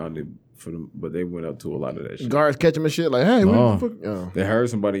way around it for them, but they went up to a lot of that shit. Guards catch him and shit. Like, hey, No. what the fuck? Oh. They heard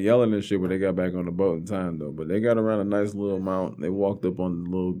somebody yelling and shit, but they got back on the boat in time though. But they got around a nice little mount. They walked up on the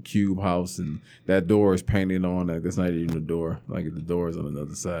little cube house, and that door is painted on. Like that's not even the door. Like the door is on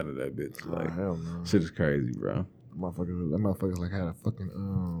another side of that bitch. Oh, Like hell no. shit is crazy, bro. Motherfuckers like had a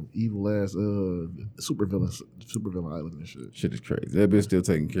fucking evil ass super villain island and shit. Shit is crazy. That bitch still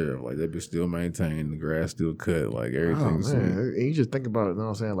taken care of. Like that bitch still maintained. The grass still cut. Like Oh everything's. man, and you just think about it. You know what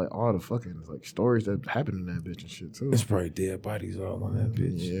I'm saying? Like all the fucking like stories that happened in that bitch and shit too. It's probably dead bodies all on that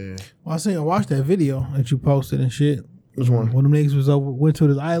bitch. Yeah. Well, I watched that video that you posted and shit. Which one? When them niggas went to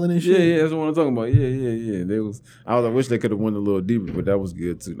this island and Yeah, shit. yeah, that's what I'm talking about. Yeah. They was. I wish they could have went a little deeper, but that was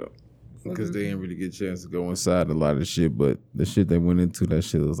good too though. Because they didn't really get a chance to go inside a lot of shit, but the shit they went into, that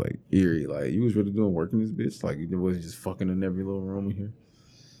shit was like eerie. Like you was really doing work in this bitch. Like you wasn't just fucking in every little room in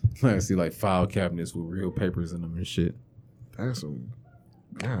here. I see like file cabinets with real papers in them and shit. That's some.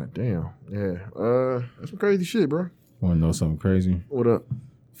 God damn. Yeah. That's some crazy shit, bro. Want to know something crazy? What up?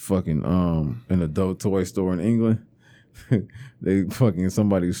 Fucking an adult toy store in England. They fucking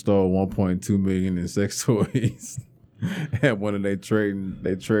somebody stole 1.2 million in sex toys at one of their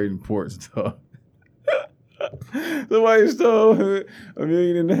trading ports, dog. Somebody stole $1.5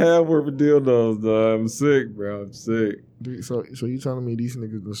 million worth of dildos, dog. I'm sick, bro. I'm sick. Dude, so you telling me these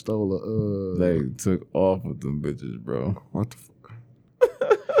niggas done stole a They took off with them bitches, bro. what the fuck?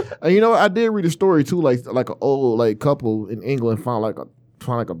 And you know what? I did read a story too, like an old like couple in England found like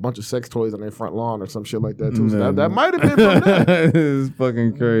a bunch of sex toys on their front lawn or some shit like that too. So that might have been from that. It's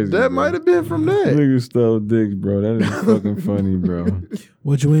fucking crazy. That might have been from that. Niggas stole dicks, bro. That is fucking funny, bro.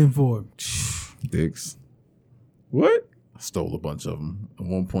 What you in for? Dicks. What? I stole a bunch of them.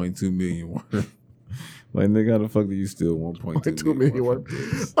 1.2 million worth. Like, nigga, how the fuck do you steal 1.2 2 million worth?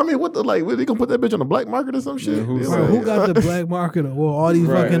 worth. I mean, what the like? What, they gonna put that bitch on the black market or some shit? Yeah, who Yeah, said Bro, it? who got the black market? Well, all these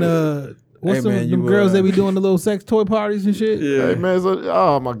Right. fucking what's Hey, some man, them you, girls that be doing the little sex toy parties and shit? Yeah. Hey man, so,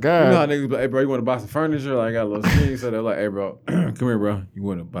 oh my You god. know how niggas be like, hey, bro, you want to buy some furniture? Like, I got a little skinny. So they're like, hey, bro, come here, bro. You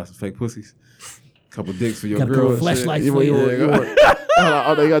want to buy some fake pussies? Couple dicks for your Got a girl. couple and shit. fleshlights You for want- you. you want-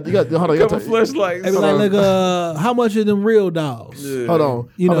 hold on, you Couple got fleshlights. They be like, nigga, how much are them real dolls? Yeah. hold on.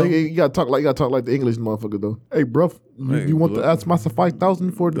 You Hold know. on, you gotta talk like the English motherfucker though. Hey, bruv, Hey, you want look. to ask my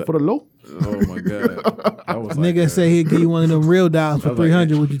 5,000 for the low? Oh my god. I was like, Nigga say he'd give you one of them real dolls for was like,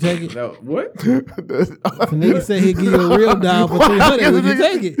 300. Would you take it? no, what? If a nigga say he'd give you a real doll for 300, would you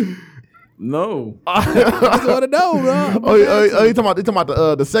take it? No. I just want to know, bro. Oh, you talking about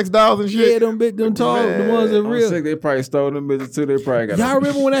the sex dolls and Yeah, shit? them tall, the ones that I'm real. sick. They probably stole them bitches too. They probably got. Y'all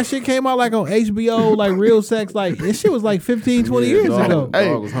remember when that shit came out like on HBO, like real sex? Like this shit was like 15, 20 years ago. Hey,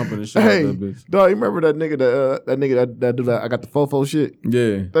 Dog was humping the shit out of that bitch. dog, you remember that nigga that do that? I got the fofo shit.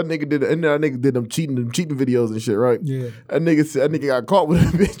 Yeah. That nigga did, and that nigga did them cheating videos and shit, right? Yeah. That nigga got caught with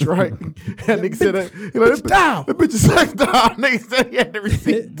a bitch, right? That nigga said that, that doll. That bitch is sex doll. Nigga said he had the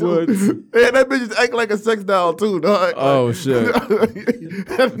receipt too. And that bitch is acting like a sex doll too, dog. Oh shit.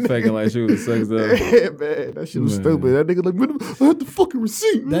 Faking like she was a sex doll. Yeah, man, that shit was stupid. That nigga like, I had the fucking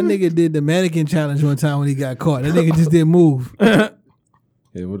receipt. That Man. nigga did the mannequin challenge one time when he got caught. That nigga just didn't move. Yeah,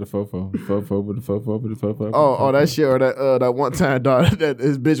 with the fofo. Fofo with the fofo with the fofo. Oh, that shit, or that one time, dog, that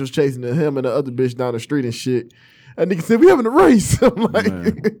his bitch was chasing him and the other bitch down the street and shit. That nigga said, we having a race. I'm like,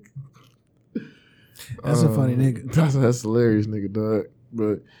 Man. That's a funny nigga. that's hilarious, nigga, dog.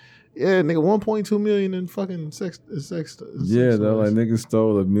 But yeah, nigga, 1.2 million in fucking sex. Yeah, though, like niggas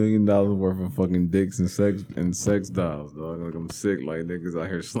stole $1 million worth of fucking dicks and sex dolls, dog. Like I'm sick. Like niggas out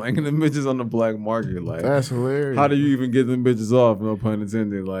here slanging them bitches on the black market. Like That's hilarious. how do you even get them bitches off? No pun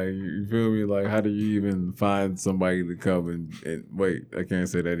intended. Like you feel me? Like how do you even find somebody to come and wait? I can't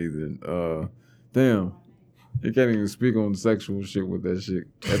say that either. Damn. You can't even speak on sexual shit with that shit.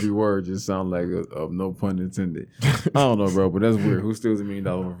 Every word just sounds like a no pun intended. I don't know, bro, but that's weird. Who steals $1 million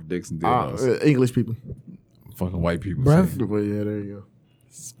worth of dicks and dildos? English people. Fucking white people. Bruh. say it. But yeah, there you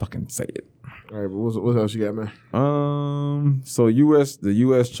Fucking say it. go. All right, but what else you got, man? So the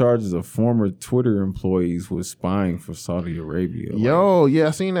U.S. charges a former Twitter employees with spying for Saudi Arabia. Like, Yo, yeah,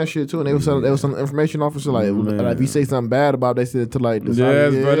 I seen that shit too. And they was some information officer like if you say something bad about, it, they said to like the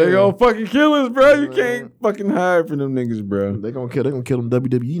yes, Saudi- bro. They gonna fucking kill us, bro. You can't fucking hide from them niggas, bro. They gonna kill them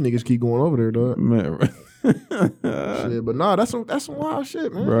WWE niggas. Keep going over there, dog. Man, Shit, but nah, that's some wild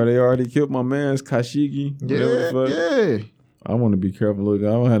shit, man. bro, they already killed my man's Khashoggi. whatever the fuck. Yeah. I want to be careful. Look, I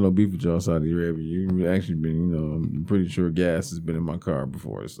don't have no beef with y'all, Saudi Arabia. You actually been, I'm pretty sure gas has been in my car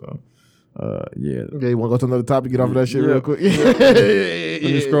before. So, yeah. Okay, you want to go to another topic? Get off of that shit Yeah. real quick. Let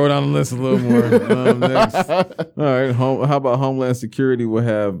me scroll down the list a little more. Next. All right. How about Homeland Security will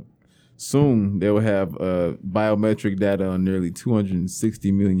have soon? They will have biometric data on nearly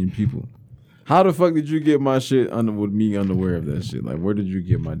 260 million people. How the fuck did you get my shit with me unaware of that shit? Like, where did you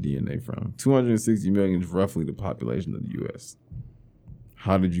get my DNA from? 260 million is roughly the population of the U.S.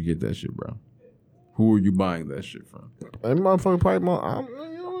 How did you get that shit, bro? Who are you buying that shit from? That motherfucker probably,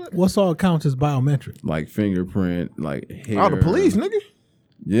 you know what? What's all counts as biometric? Like fingerprint, like hair. Oh, the police, nigga.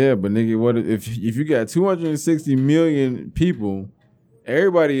 Yeah, but nigga, what if you got 260 million people?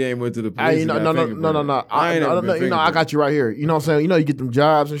 Everybody ain't went to the police. No. and got fingerprint. I ain't never been I got you right here. You know what I'm saying? You know, you get them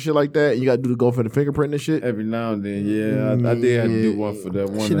jobs and shit like that. And you got to go for the fingerprint and shit. Every now and then, yeah, I did have to do one for that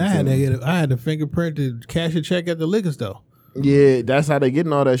one. Shit, or I had two. to I had to fingerprint to cash a check at the liquor store. Yeah, that's how they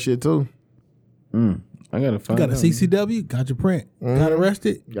getting all that shit too. I gotta find. Got a out. CCW, got your print. Got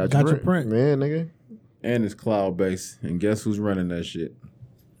arrested, got your print. Man, nigga. And it's cloud based. And guess who's running that shit?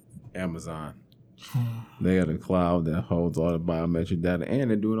 Amazon. They got a cloud that holds all the biometric data, and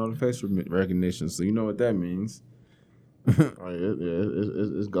they're doing all the face recognition. So you know what that means.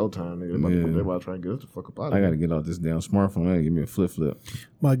 It's go time, nigga. They about to try and get us the fuck up out of I here. gotta get out this damn smartphone. I gotta give me a flip.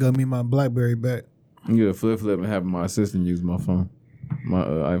 Might got me my BlackBerry back. I get a flip and have my assistant use my phone, my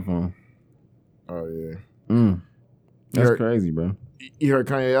iPhone. Oh yeah. That's heard- crazy, bro. You heard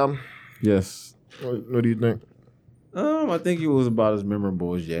Kanye album? Yes. What do you think? I think it was about as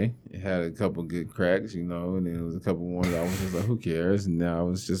memorable as Ye. It had a couple good cracks, and then there was a couple ones I was just like, who cares? And now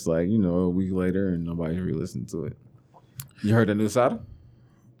it's just like, a week later and nobody's really listened to it. You heard the new Sada?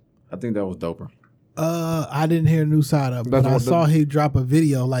 I think that was doper. I didn't hear a new side up, but That's I what saw he drop a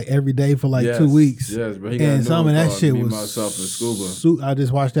video like every day for like 2 weeks. Yes, but he got a And new some one of that called shit Me, was Myself, and Scuba. I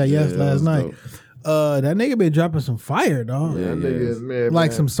just watched that Yeah, last was night. dope. That nigga been dropping some fire, dog. Yeah, That yeah. nigga is mad,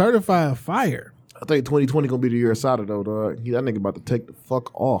 Like man. some certified fire. I think 2020 gonna be the year of Sada though, dog. That nigga about to take the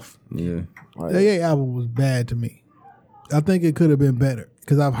fuck off. Yeah. Like, That Ye album was bad to me. I think it could have been better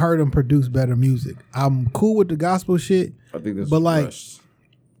because I've heard him produce better music. I'm cool with the gospel shit. I think this But was like- rushed.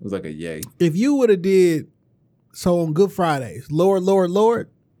 It was like a Ye. If you would have did so on Good Fridays, Lord, Lord, Lord,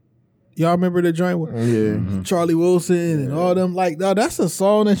 y'all remember the joint with yeah. Charlie Wilson and all them? Like, no, that's a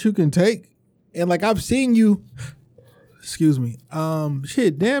song that you can take And like I've seen you, excuse me,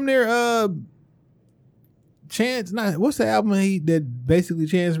 shit, damn near Chance. Not what's the album that basically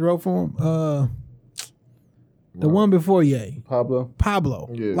Chance wrote for him? The one before Ye. Pablo.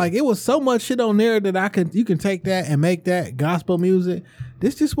 Yeah. Like it was so much shit on there that you can take that and make that gospel music.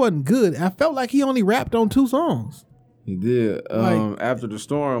 This just wasn't good. I felt like he only rapped on 2 songs. He did. After the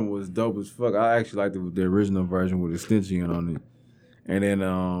Storm was dope as fuck. I actually liked the original version with Extension on it. And then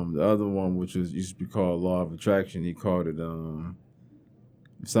the other one, which used to be called Law of Attraction, he called it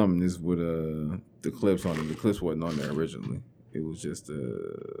something this with the Clips on it. The Clips wasn't on there originally. It was just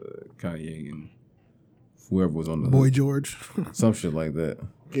Kanye and whoever was on the Boy George. some shit like that.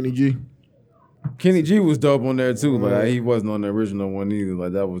 Kenny G. Kenny G was dope on there too. Like he wasn't on the original one either.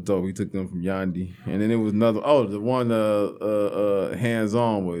 Like that was dope. He took them from Yandhi. And then it was another. Oh, the one Hands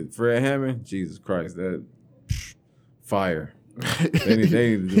On with Fred Hammond. Jesus Christ, that fire. They need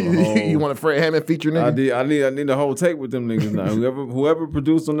to do a whole. You want a Fred Hammond feature, nigga? I need the whole tape with them niggas now. Whoever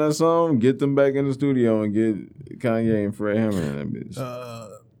produced on that song, get them back in the studio and get Kanye and Fred Hammond in that bitch.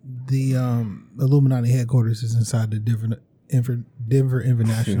 The Illuminati headquarters is inside the Denver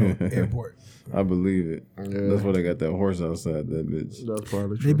International Airport. I believe it. Yeah. That's why they got that horse outside that bitch. That's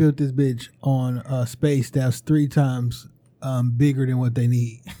probably They true. built this bitch on space that's 3 times bigger than what they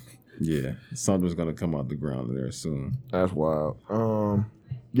need. Yeah, something's gonna come out the ground there soon. That's wild.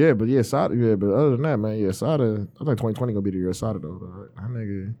 Yeah, but yeah, Sada. Yeah, but other than that, man, yeah, Sada. I think 2020 gonna be the year of Sada though. Dog. That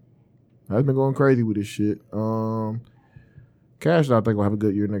nigga has been going crazy with this shit. Cash, I think will have a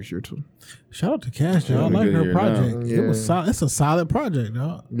good year next year too. Shout out to Cash, y'all. I Having a like good her year project. now. It was Yeah. solid. It's a solid project,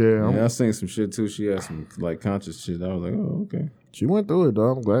 dog. Yeah, Yeah, I seen some shit too. She had some like conscious shit. I was like, oh, okay. she went through it,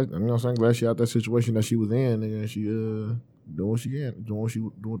 though. I'm glad. You know what I'm saying? Glad she out that situation that she was in, and she doing what she can,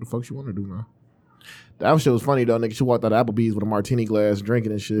 doing what the fuck she want to do now. That shit was funny though, nigga. She walked out of Applebee's with a martini glass,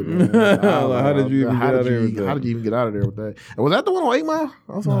 drinking and shit. Man. How did you even get out of there with that? How did you even get out of there with that? And was that the one on 8 Mile?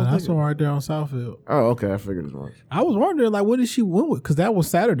 No, that's one right there on Southfield. Oh, okay. I figured it was. I was wondering, like, what did she win with? Because that was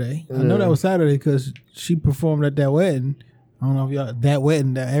Saturday. I know Yeah. that was Saturday because she performed at that wedding. I don't know if y'all, that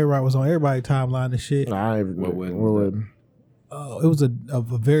wedding that everybody was on everybody's timeline and shit. Nah, I ain't even. What wedding? It was a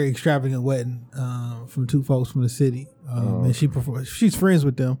very extravagant wedding from 2 folks from the city. And she performed. She's friends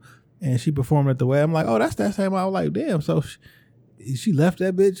with them. And she performed at the wedding. I'm like, oh, that's that same. I was like, damn. So she left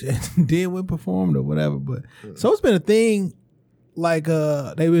that bitch and then went performed or whatever. But so it's been a thing. Like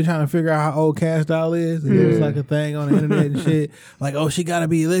they've been trying to figure out how old Cash Doll is. And it was like a thing on the internet and shit. Like, oh, she gotta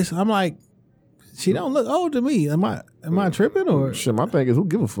be this. I'm like, she don't look old to me. Am I tripping or Shit, my thing is, who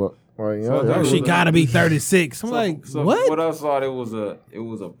give a fuck? Like, So that she was gotta be 36? I'm like, so what? What I saw, it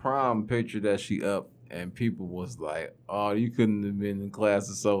was a prom picture that she up, and people was like, "Oh, you couldn't have been in class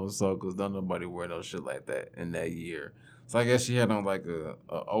of so and so because don't nobody wear no shit like that in that year." So I guess she had on like a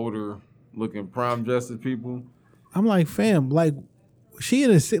older looking prom dress as people. I'm like, fam, like she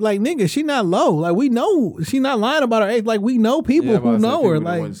in a like nigga, she not low. Like we know she not lying about her age. Like we know people who know her.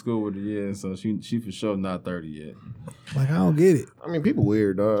 Like went to school with her, yeah. So she for sure not 30 yet. I don't get it. I mean, people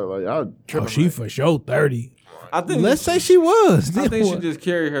weird, dog. Like, y'all tripping. She for sure 30. I think Let's say she was. I think she just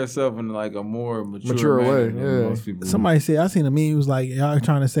carried herself in like a more mature way, manner than yeah. most people. Somebody said, I seen a meme. It was like, y'all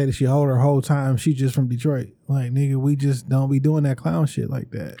trying to say that she hold her whole time. She just from Detroit. Like, nigga, we just don't be doing that clown shit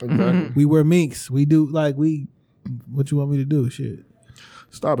like that. Exactly. We wear minks. We do, like, what you want me to do? Shit.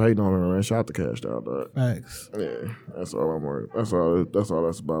 Stop hating on her, man. Shout out to Cash Doll, dog. Facts. Yeah, that's all I'm worried. That's all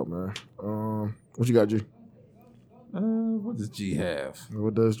that's about, man. What you got, G? What does G have?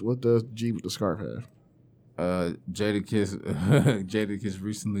 What does G with the scarf have? Jadakiss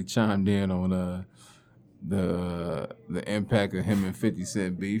recently chimed in on the impact of him and 50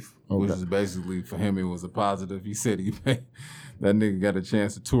 Cent beef, which is basically for him it was a positive. He said that nigga got a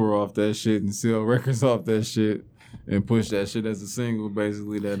chance to tour off that shit and sell records off that shit and push that shit as a single.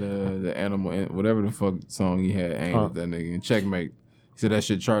 Basically, that the Animal, whatever the fuck song he had aimed at that nigga, and Checkmate. He said that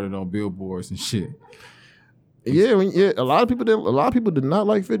shit charted on billboards and shit. Yeah, a lot of people did not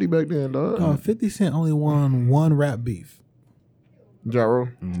like 50 back then, dog. 50 Cent only won one rap beef. Ja Rule.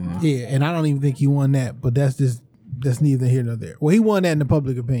 Yeah, and I don't even think he won that, but that's neither here nor there. Well, he won that in the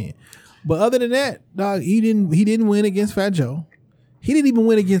public opinion. But other than that, dog, he didn't win against Fat Joe. He didn't even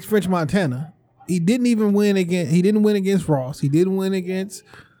win against French Montana. He didn't win against Ross. He didn't win against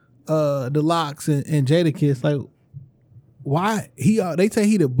the Locks and Jadakiss. Like, why they say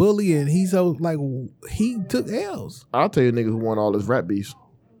he the bully and he's so like he took L's. I'll tell you, nigga who won all his rap beefs,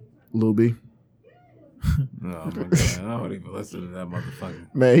 Lil B. No, my God, I don't even listen to that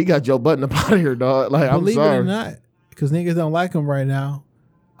motherfucker. Man, he got Joe Budden up out of here, dog. Like, Believe I'm sorry. it or not, because niggas don't like him right now.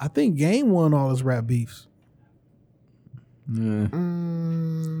 I think Game won all his rap beefs. Yeah.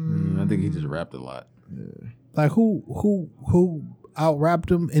 I think he just rapped a lot. Like who out rapped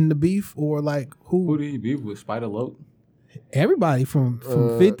him in the beef, or like Who did he beef with? Spider Loc? everybody from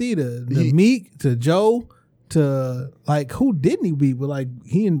 50 to Meek to Joe to like who didn't he beef with? Like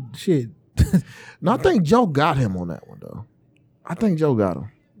he and shit. No, I think Joe got him on that one though. I think Joe got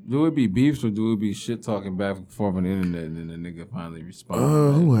him. Do it be beefs or do it be shit talking back and forth on the internet and then the nigga finally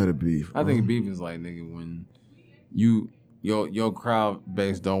responds? Who had a beef? I think beef is like, nigga, when your crowd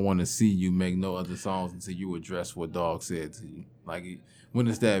base don't want to see you make no other songs until you address what Dog said to you. Like, when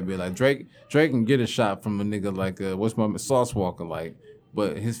does that be? Like, Drake can get a shot from a nigga like, what's my Sauce Walker like?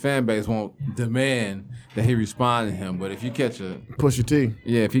 But his fan base won't demand that he respond to him. But if you catch a Pusha T.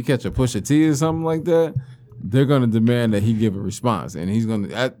 Yeah, if you catch a Pusha T or something like that, they're gonna demand that he give a response, and he's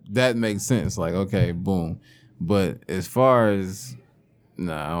gonna that makes sense. Like, okay, boom. But as far as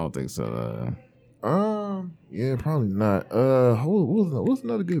I don't think so. Yeah, probably not. What's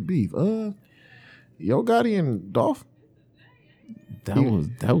another good beef? Yo Gotti and Dolph. That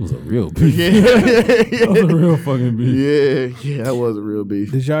was a real beef. Yeah, That was a real fucking beef. yeah, that was a real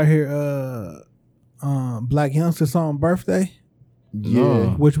beef. Did y'all hear Black Youngster song Birthday?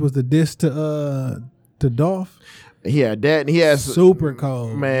 Yeah, Which was the diss to Dolph? he had that, and he had Super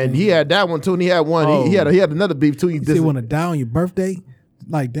cold. man. He had that one too, and he had one. Oh. He had another beef too. He You want to die on your birthday?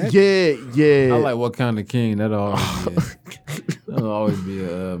 Like that? Yeah. I like What Kind of King. That'll always be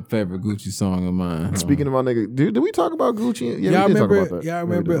a favorite Gucci song of mine. Speaking of my nigga, did we talk about Gucci? Yeah, y'all we did talk remember? about that. Y'all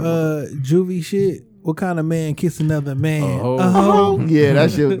remember Juvie shit? What kind of man kiss another man? Oh, yeah,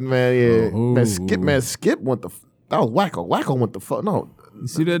 that shit, man. Yeah, Oh. man. Skip went the. That was Wacko. Wacko went the fuck. No, You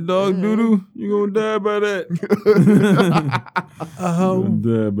see that dog doo-doo? You gonna die by that. Oh,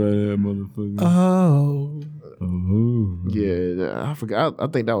 Die by that motherfucker. oh. Oh. yeah, I forgot. I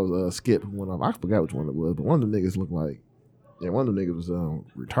think that was Skip who went off. I forgot which one it was, but one of the niggas looked like. Yeah, one of the niggas was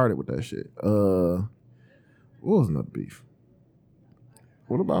retarded with that shit. What was another beef?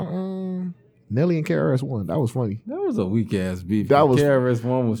 What about Nelly and KRS-One? That was funny. That was a weak ass beef. That was-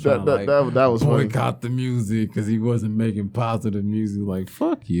 KRS-One was trying to that was funny. boycott the music because he wasn't making positive music. Like,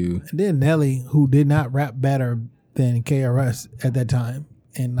 fuck you. And then Nelly, who did not rap better than KRS at that time,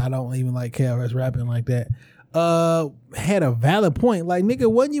 and I don't even like KRS rapping like that, had a valid point. Like, nigga,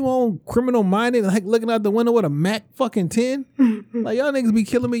 wasn't you on Criminal Minded, like looking out the window with a Mac fucking 10? Like, y'all niggas be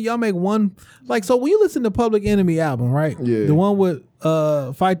killing me. Y'all make one. Like, so when you listen to Public Enemy album, right? Yeah. The one with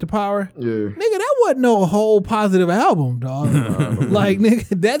Fight the Power. Yeah. Nigga, that wasn't no whole positive album, dog. Like,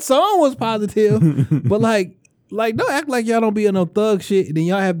 nigga, that song was positive, but like, don't act like y'all don't be on no thug shit, and then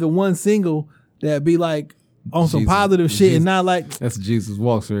y'all have the one single that be like on some Jesus. positive shit Jesus. and not like, That's Jesus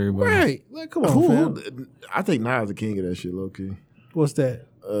Walks for everybody. right? Like, come on, fam. I think Nas the king of that shit, low key. What's that?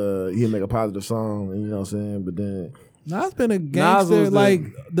 He'll make a positive song, and you know what I'm saying, but then Nas been a gangster. was Like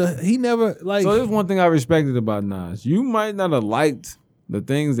he never like. So there's one thing I respected about Nas. You might not have liked the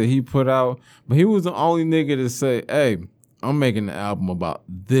things that he put out, but he was the only nigga to say, hey, I'm making the album about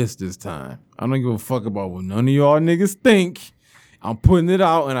this time. I don't give a fuck about what none of y'all niggas think. I'm putting it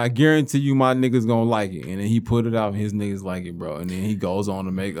out, and I guarantee you my niggas gonna like it. And then he put it out, and his niggas like it, bro. And then he goes on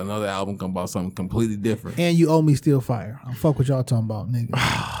to make another album come about something completely different. and you owe me still fire. I fuck what y'all talking about,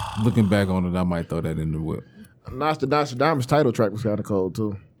 nigga. Looking back on it, I might throw that in the whip. Nostradamus title track was kind of cold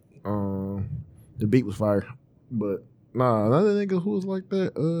too. The beat was fire, but nah, another nigga who was like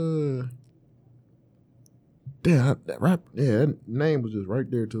that. Damn, that rap. Yeah, that name was just right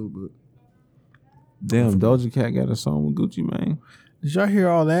there too. But Damn, Doja Cat got a song with Gucci Mane. Did y'all hear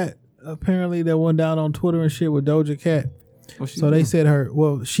all that? Apparently, that went down on Twitter and shit with Doja Cat. So they said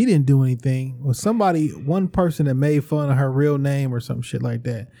she didn't do anything. Well, one person that made fun of her real name or some shit like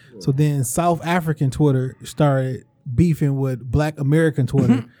that. So then South African Twitter started beefing with Black American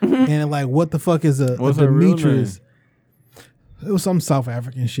Twitter and like, what the fuck is a What's her real Demetrius? It was some South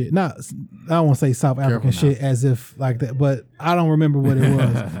African shit. I don't want to say South African shit as if like that, but I don't remember what it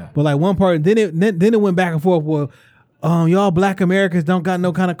was. But like one part, then it went back and forth. Well, y'all Black Americans don't got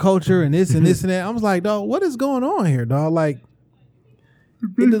no kind of culture and this and this and that. I was like, dog, what is going on here, dog? Like,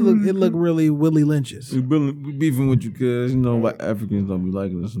 it looked really Willie Lynch's. We beefing with you because, you know, like Africans don't be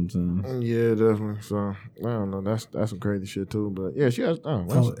liking us sometimes. yeah, definitely. So I don't know. That's some crazy shit too. But yeah, she has.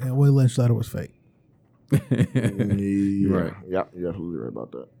 Oh, and Willie Lynch thought it was fake. You're right. Yeah, you're absolutely right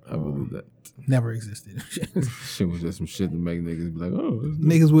about that. I believe that. Never existed. Shit was just some shit to make niggas be like, oh, it's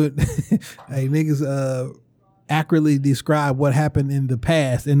Niggas would, niggas accurately describe what happened in the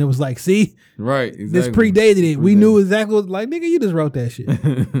past, and it was like, see, right. this Exactly. predated it. We knew exactly what. Like, nigga, you just wrote that shit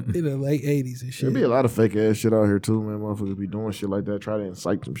in the late '80s and shit. There be a lot of fake ass shit out here too, man. Motherfuckers be doing shit like that, try to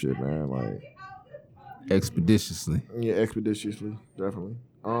incite some shit, man. Like, Expeditiously. yeah, expeditiously, definitely.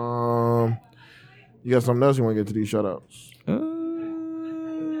 You got something else you want to get to these shout outs? Yeah,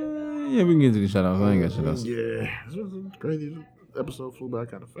 we can get to the shout outs. I ain't got shout outs. Yeah. This was crazy. This episode flew by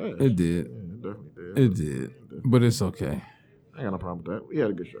kind of fast. It did. Yeah, it definitely did. It did. But it's okay. I ain't got no problem with that. We had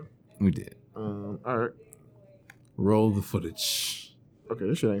a good show. We did. All right. Roll the footage. Okay,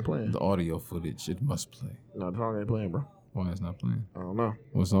 this shit ain't playing. The audio footage. It must play. No, the song ain't playing, bro. Why it's not playing? I don't know.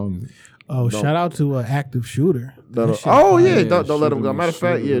 What song is it? Oh, shout out to Active Shooter. Oh, shit yeah. fire. Don't let him go. Shooter, Matter of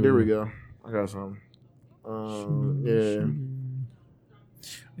fact, yeah, shooter. there we go. I got something. Yeah.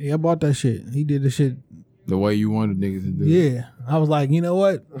 Yeah, I bought that shit. He did the shit. The way you wanted niggas to do it. Yeah. I was like, you know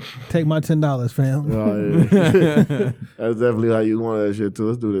what? Take my $10, fam. Oh, yeah. That's definitely how you want that shit, too.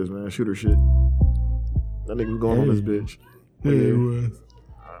 Let's do this, man. Shooter shit. That nigga was going on this bitch. Yeah.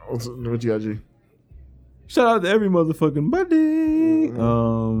 What you got, G? Shout out to every motherfucking buddy.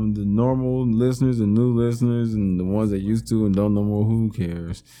 The normal listeners and new listeners and the ones that used to and don't know more. Who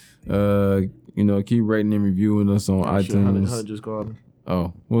cares? Keep rating and reviewing us on iTunes. Honey just called me.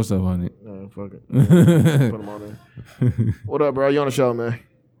 Oh, what's up, honey? No, fuck it. Put him on there. What up, bro? You on the show, man?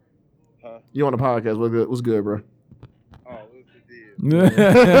 Huh? You on the podcast? What's good, bro? Oh, what's the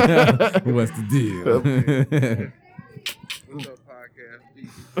deal? What's the deal? What's up, podcast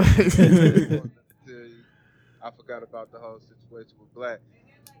people? I wanted to tell you, I forgot about the whole situation with Black.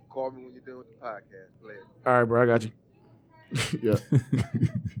 Call me when you're done with the podcast, player. All right, bro. I got you. Yeah.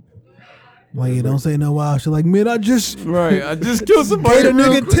 Well, you don't say no wild shit like, man, I just Right, I just killed somebody. Paid a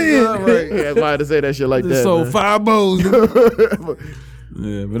nigga 10. Right. Yeah, why I had to say that shit like that? So man. 5 bows. Yeah,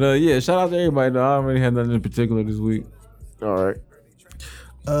 but shout out to everybody though. I don't really have nothing in particular this week. All right.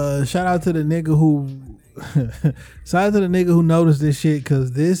 shout out to the nigga who noticed this shit,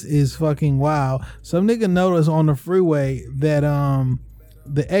 because this is fucking wild. Some nigga noticed on the freeway that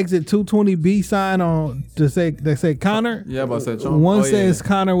the exit 220B sign that say Connor. Yeah, I'm about to say One says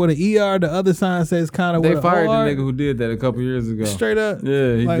Connor with an ER, the other sign says Connor with they an fired OR. the nigga who did that a couple years ago. Straight up.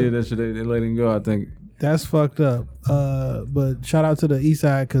 Yeah, he Like, did that shit. They let him go, I think. That's fucked up. But shout out to the east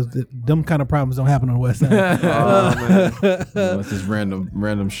side, because them kind of problems don't happen on the west side. Oh, man. No, it's just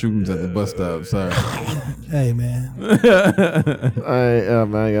random shootings at the bus stop. Sorry. Hey, man. I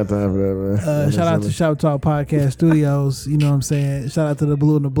ain't got time for that, man. Shout out to Shout Talk Podcast Studios. You know what I'm saying? Shout out to the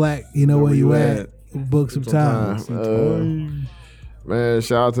Blue and the Black. You know where you at. Book some time. Man,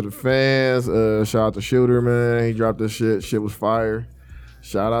 shout out to the fans. Shout out to Shooter, man. He dropped this shit. Shit was fire.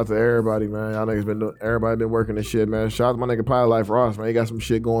 Shout out to everybody, man. Y'all niggas everybody been working this shit, man. Shout out to my nigga Pilot Life Ross, man. He got some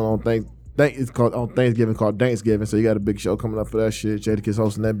shit going on. It's called on Thanksgiving, called Thanksgiving. So you got a big show coming up for that shit. Jadakiss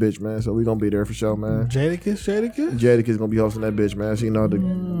hosting that bitch, man. So we gonna be there for sure, man. Jadakiss gonna be hosting that bitch, man. So you know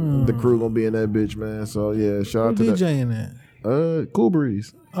the crew gonna be in that bitch, man. So yeah, shout out to that. DJing that? Cool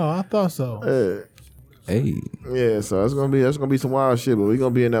Breeze. Oh, I thought so. Hey. Yeah, so that's gonna be some wild shit, but we gonna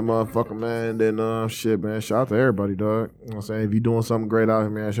be in that motherfucker, man. And then shit, man. Shout out to everybody, dog. You know what I'm saying? If you doing something great out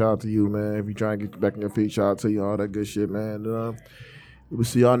here, man, shout out to you, man. If you trying to get back on your feet, shout out to you, all that good shit, man. And, we'll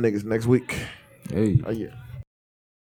see y'all niggas next week. Hey. Oh yeah.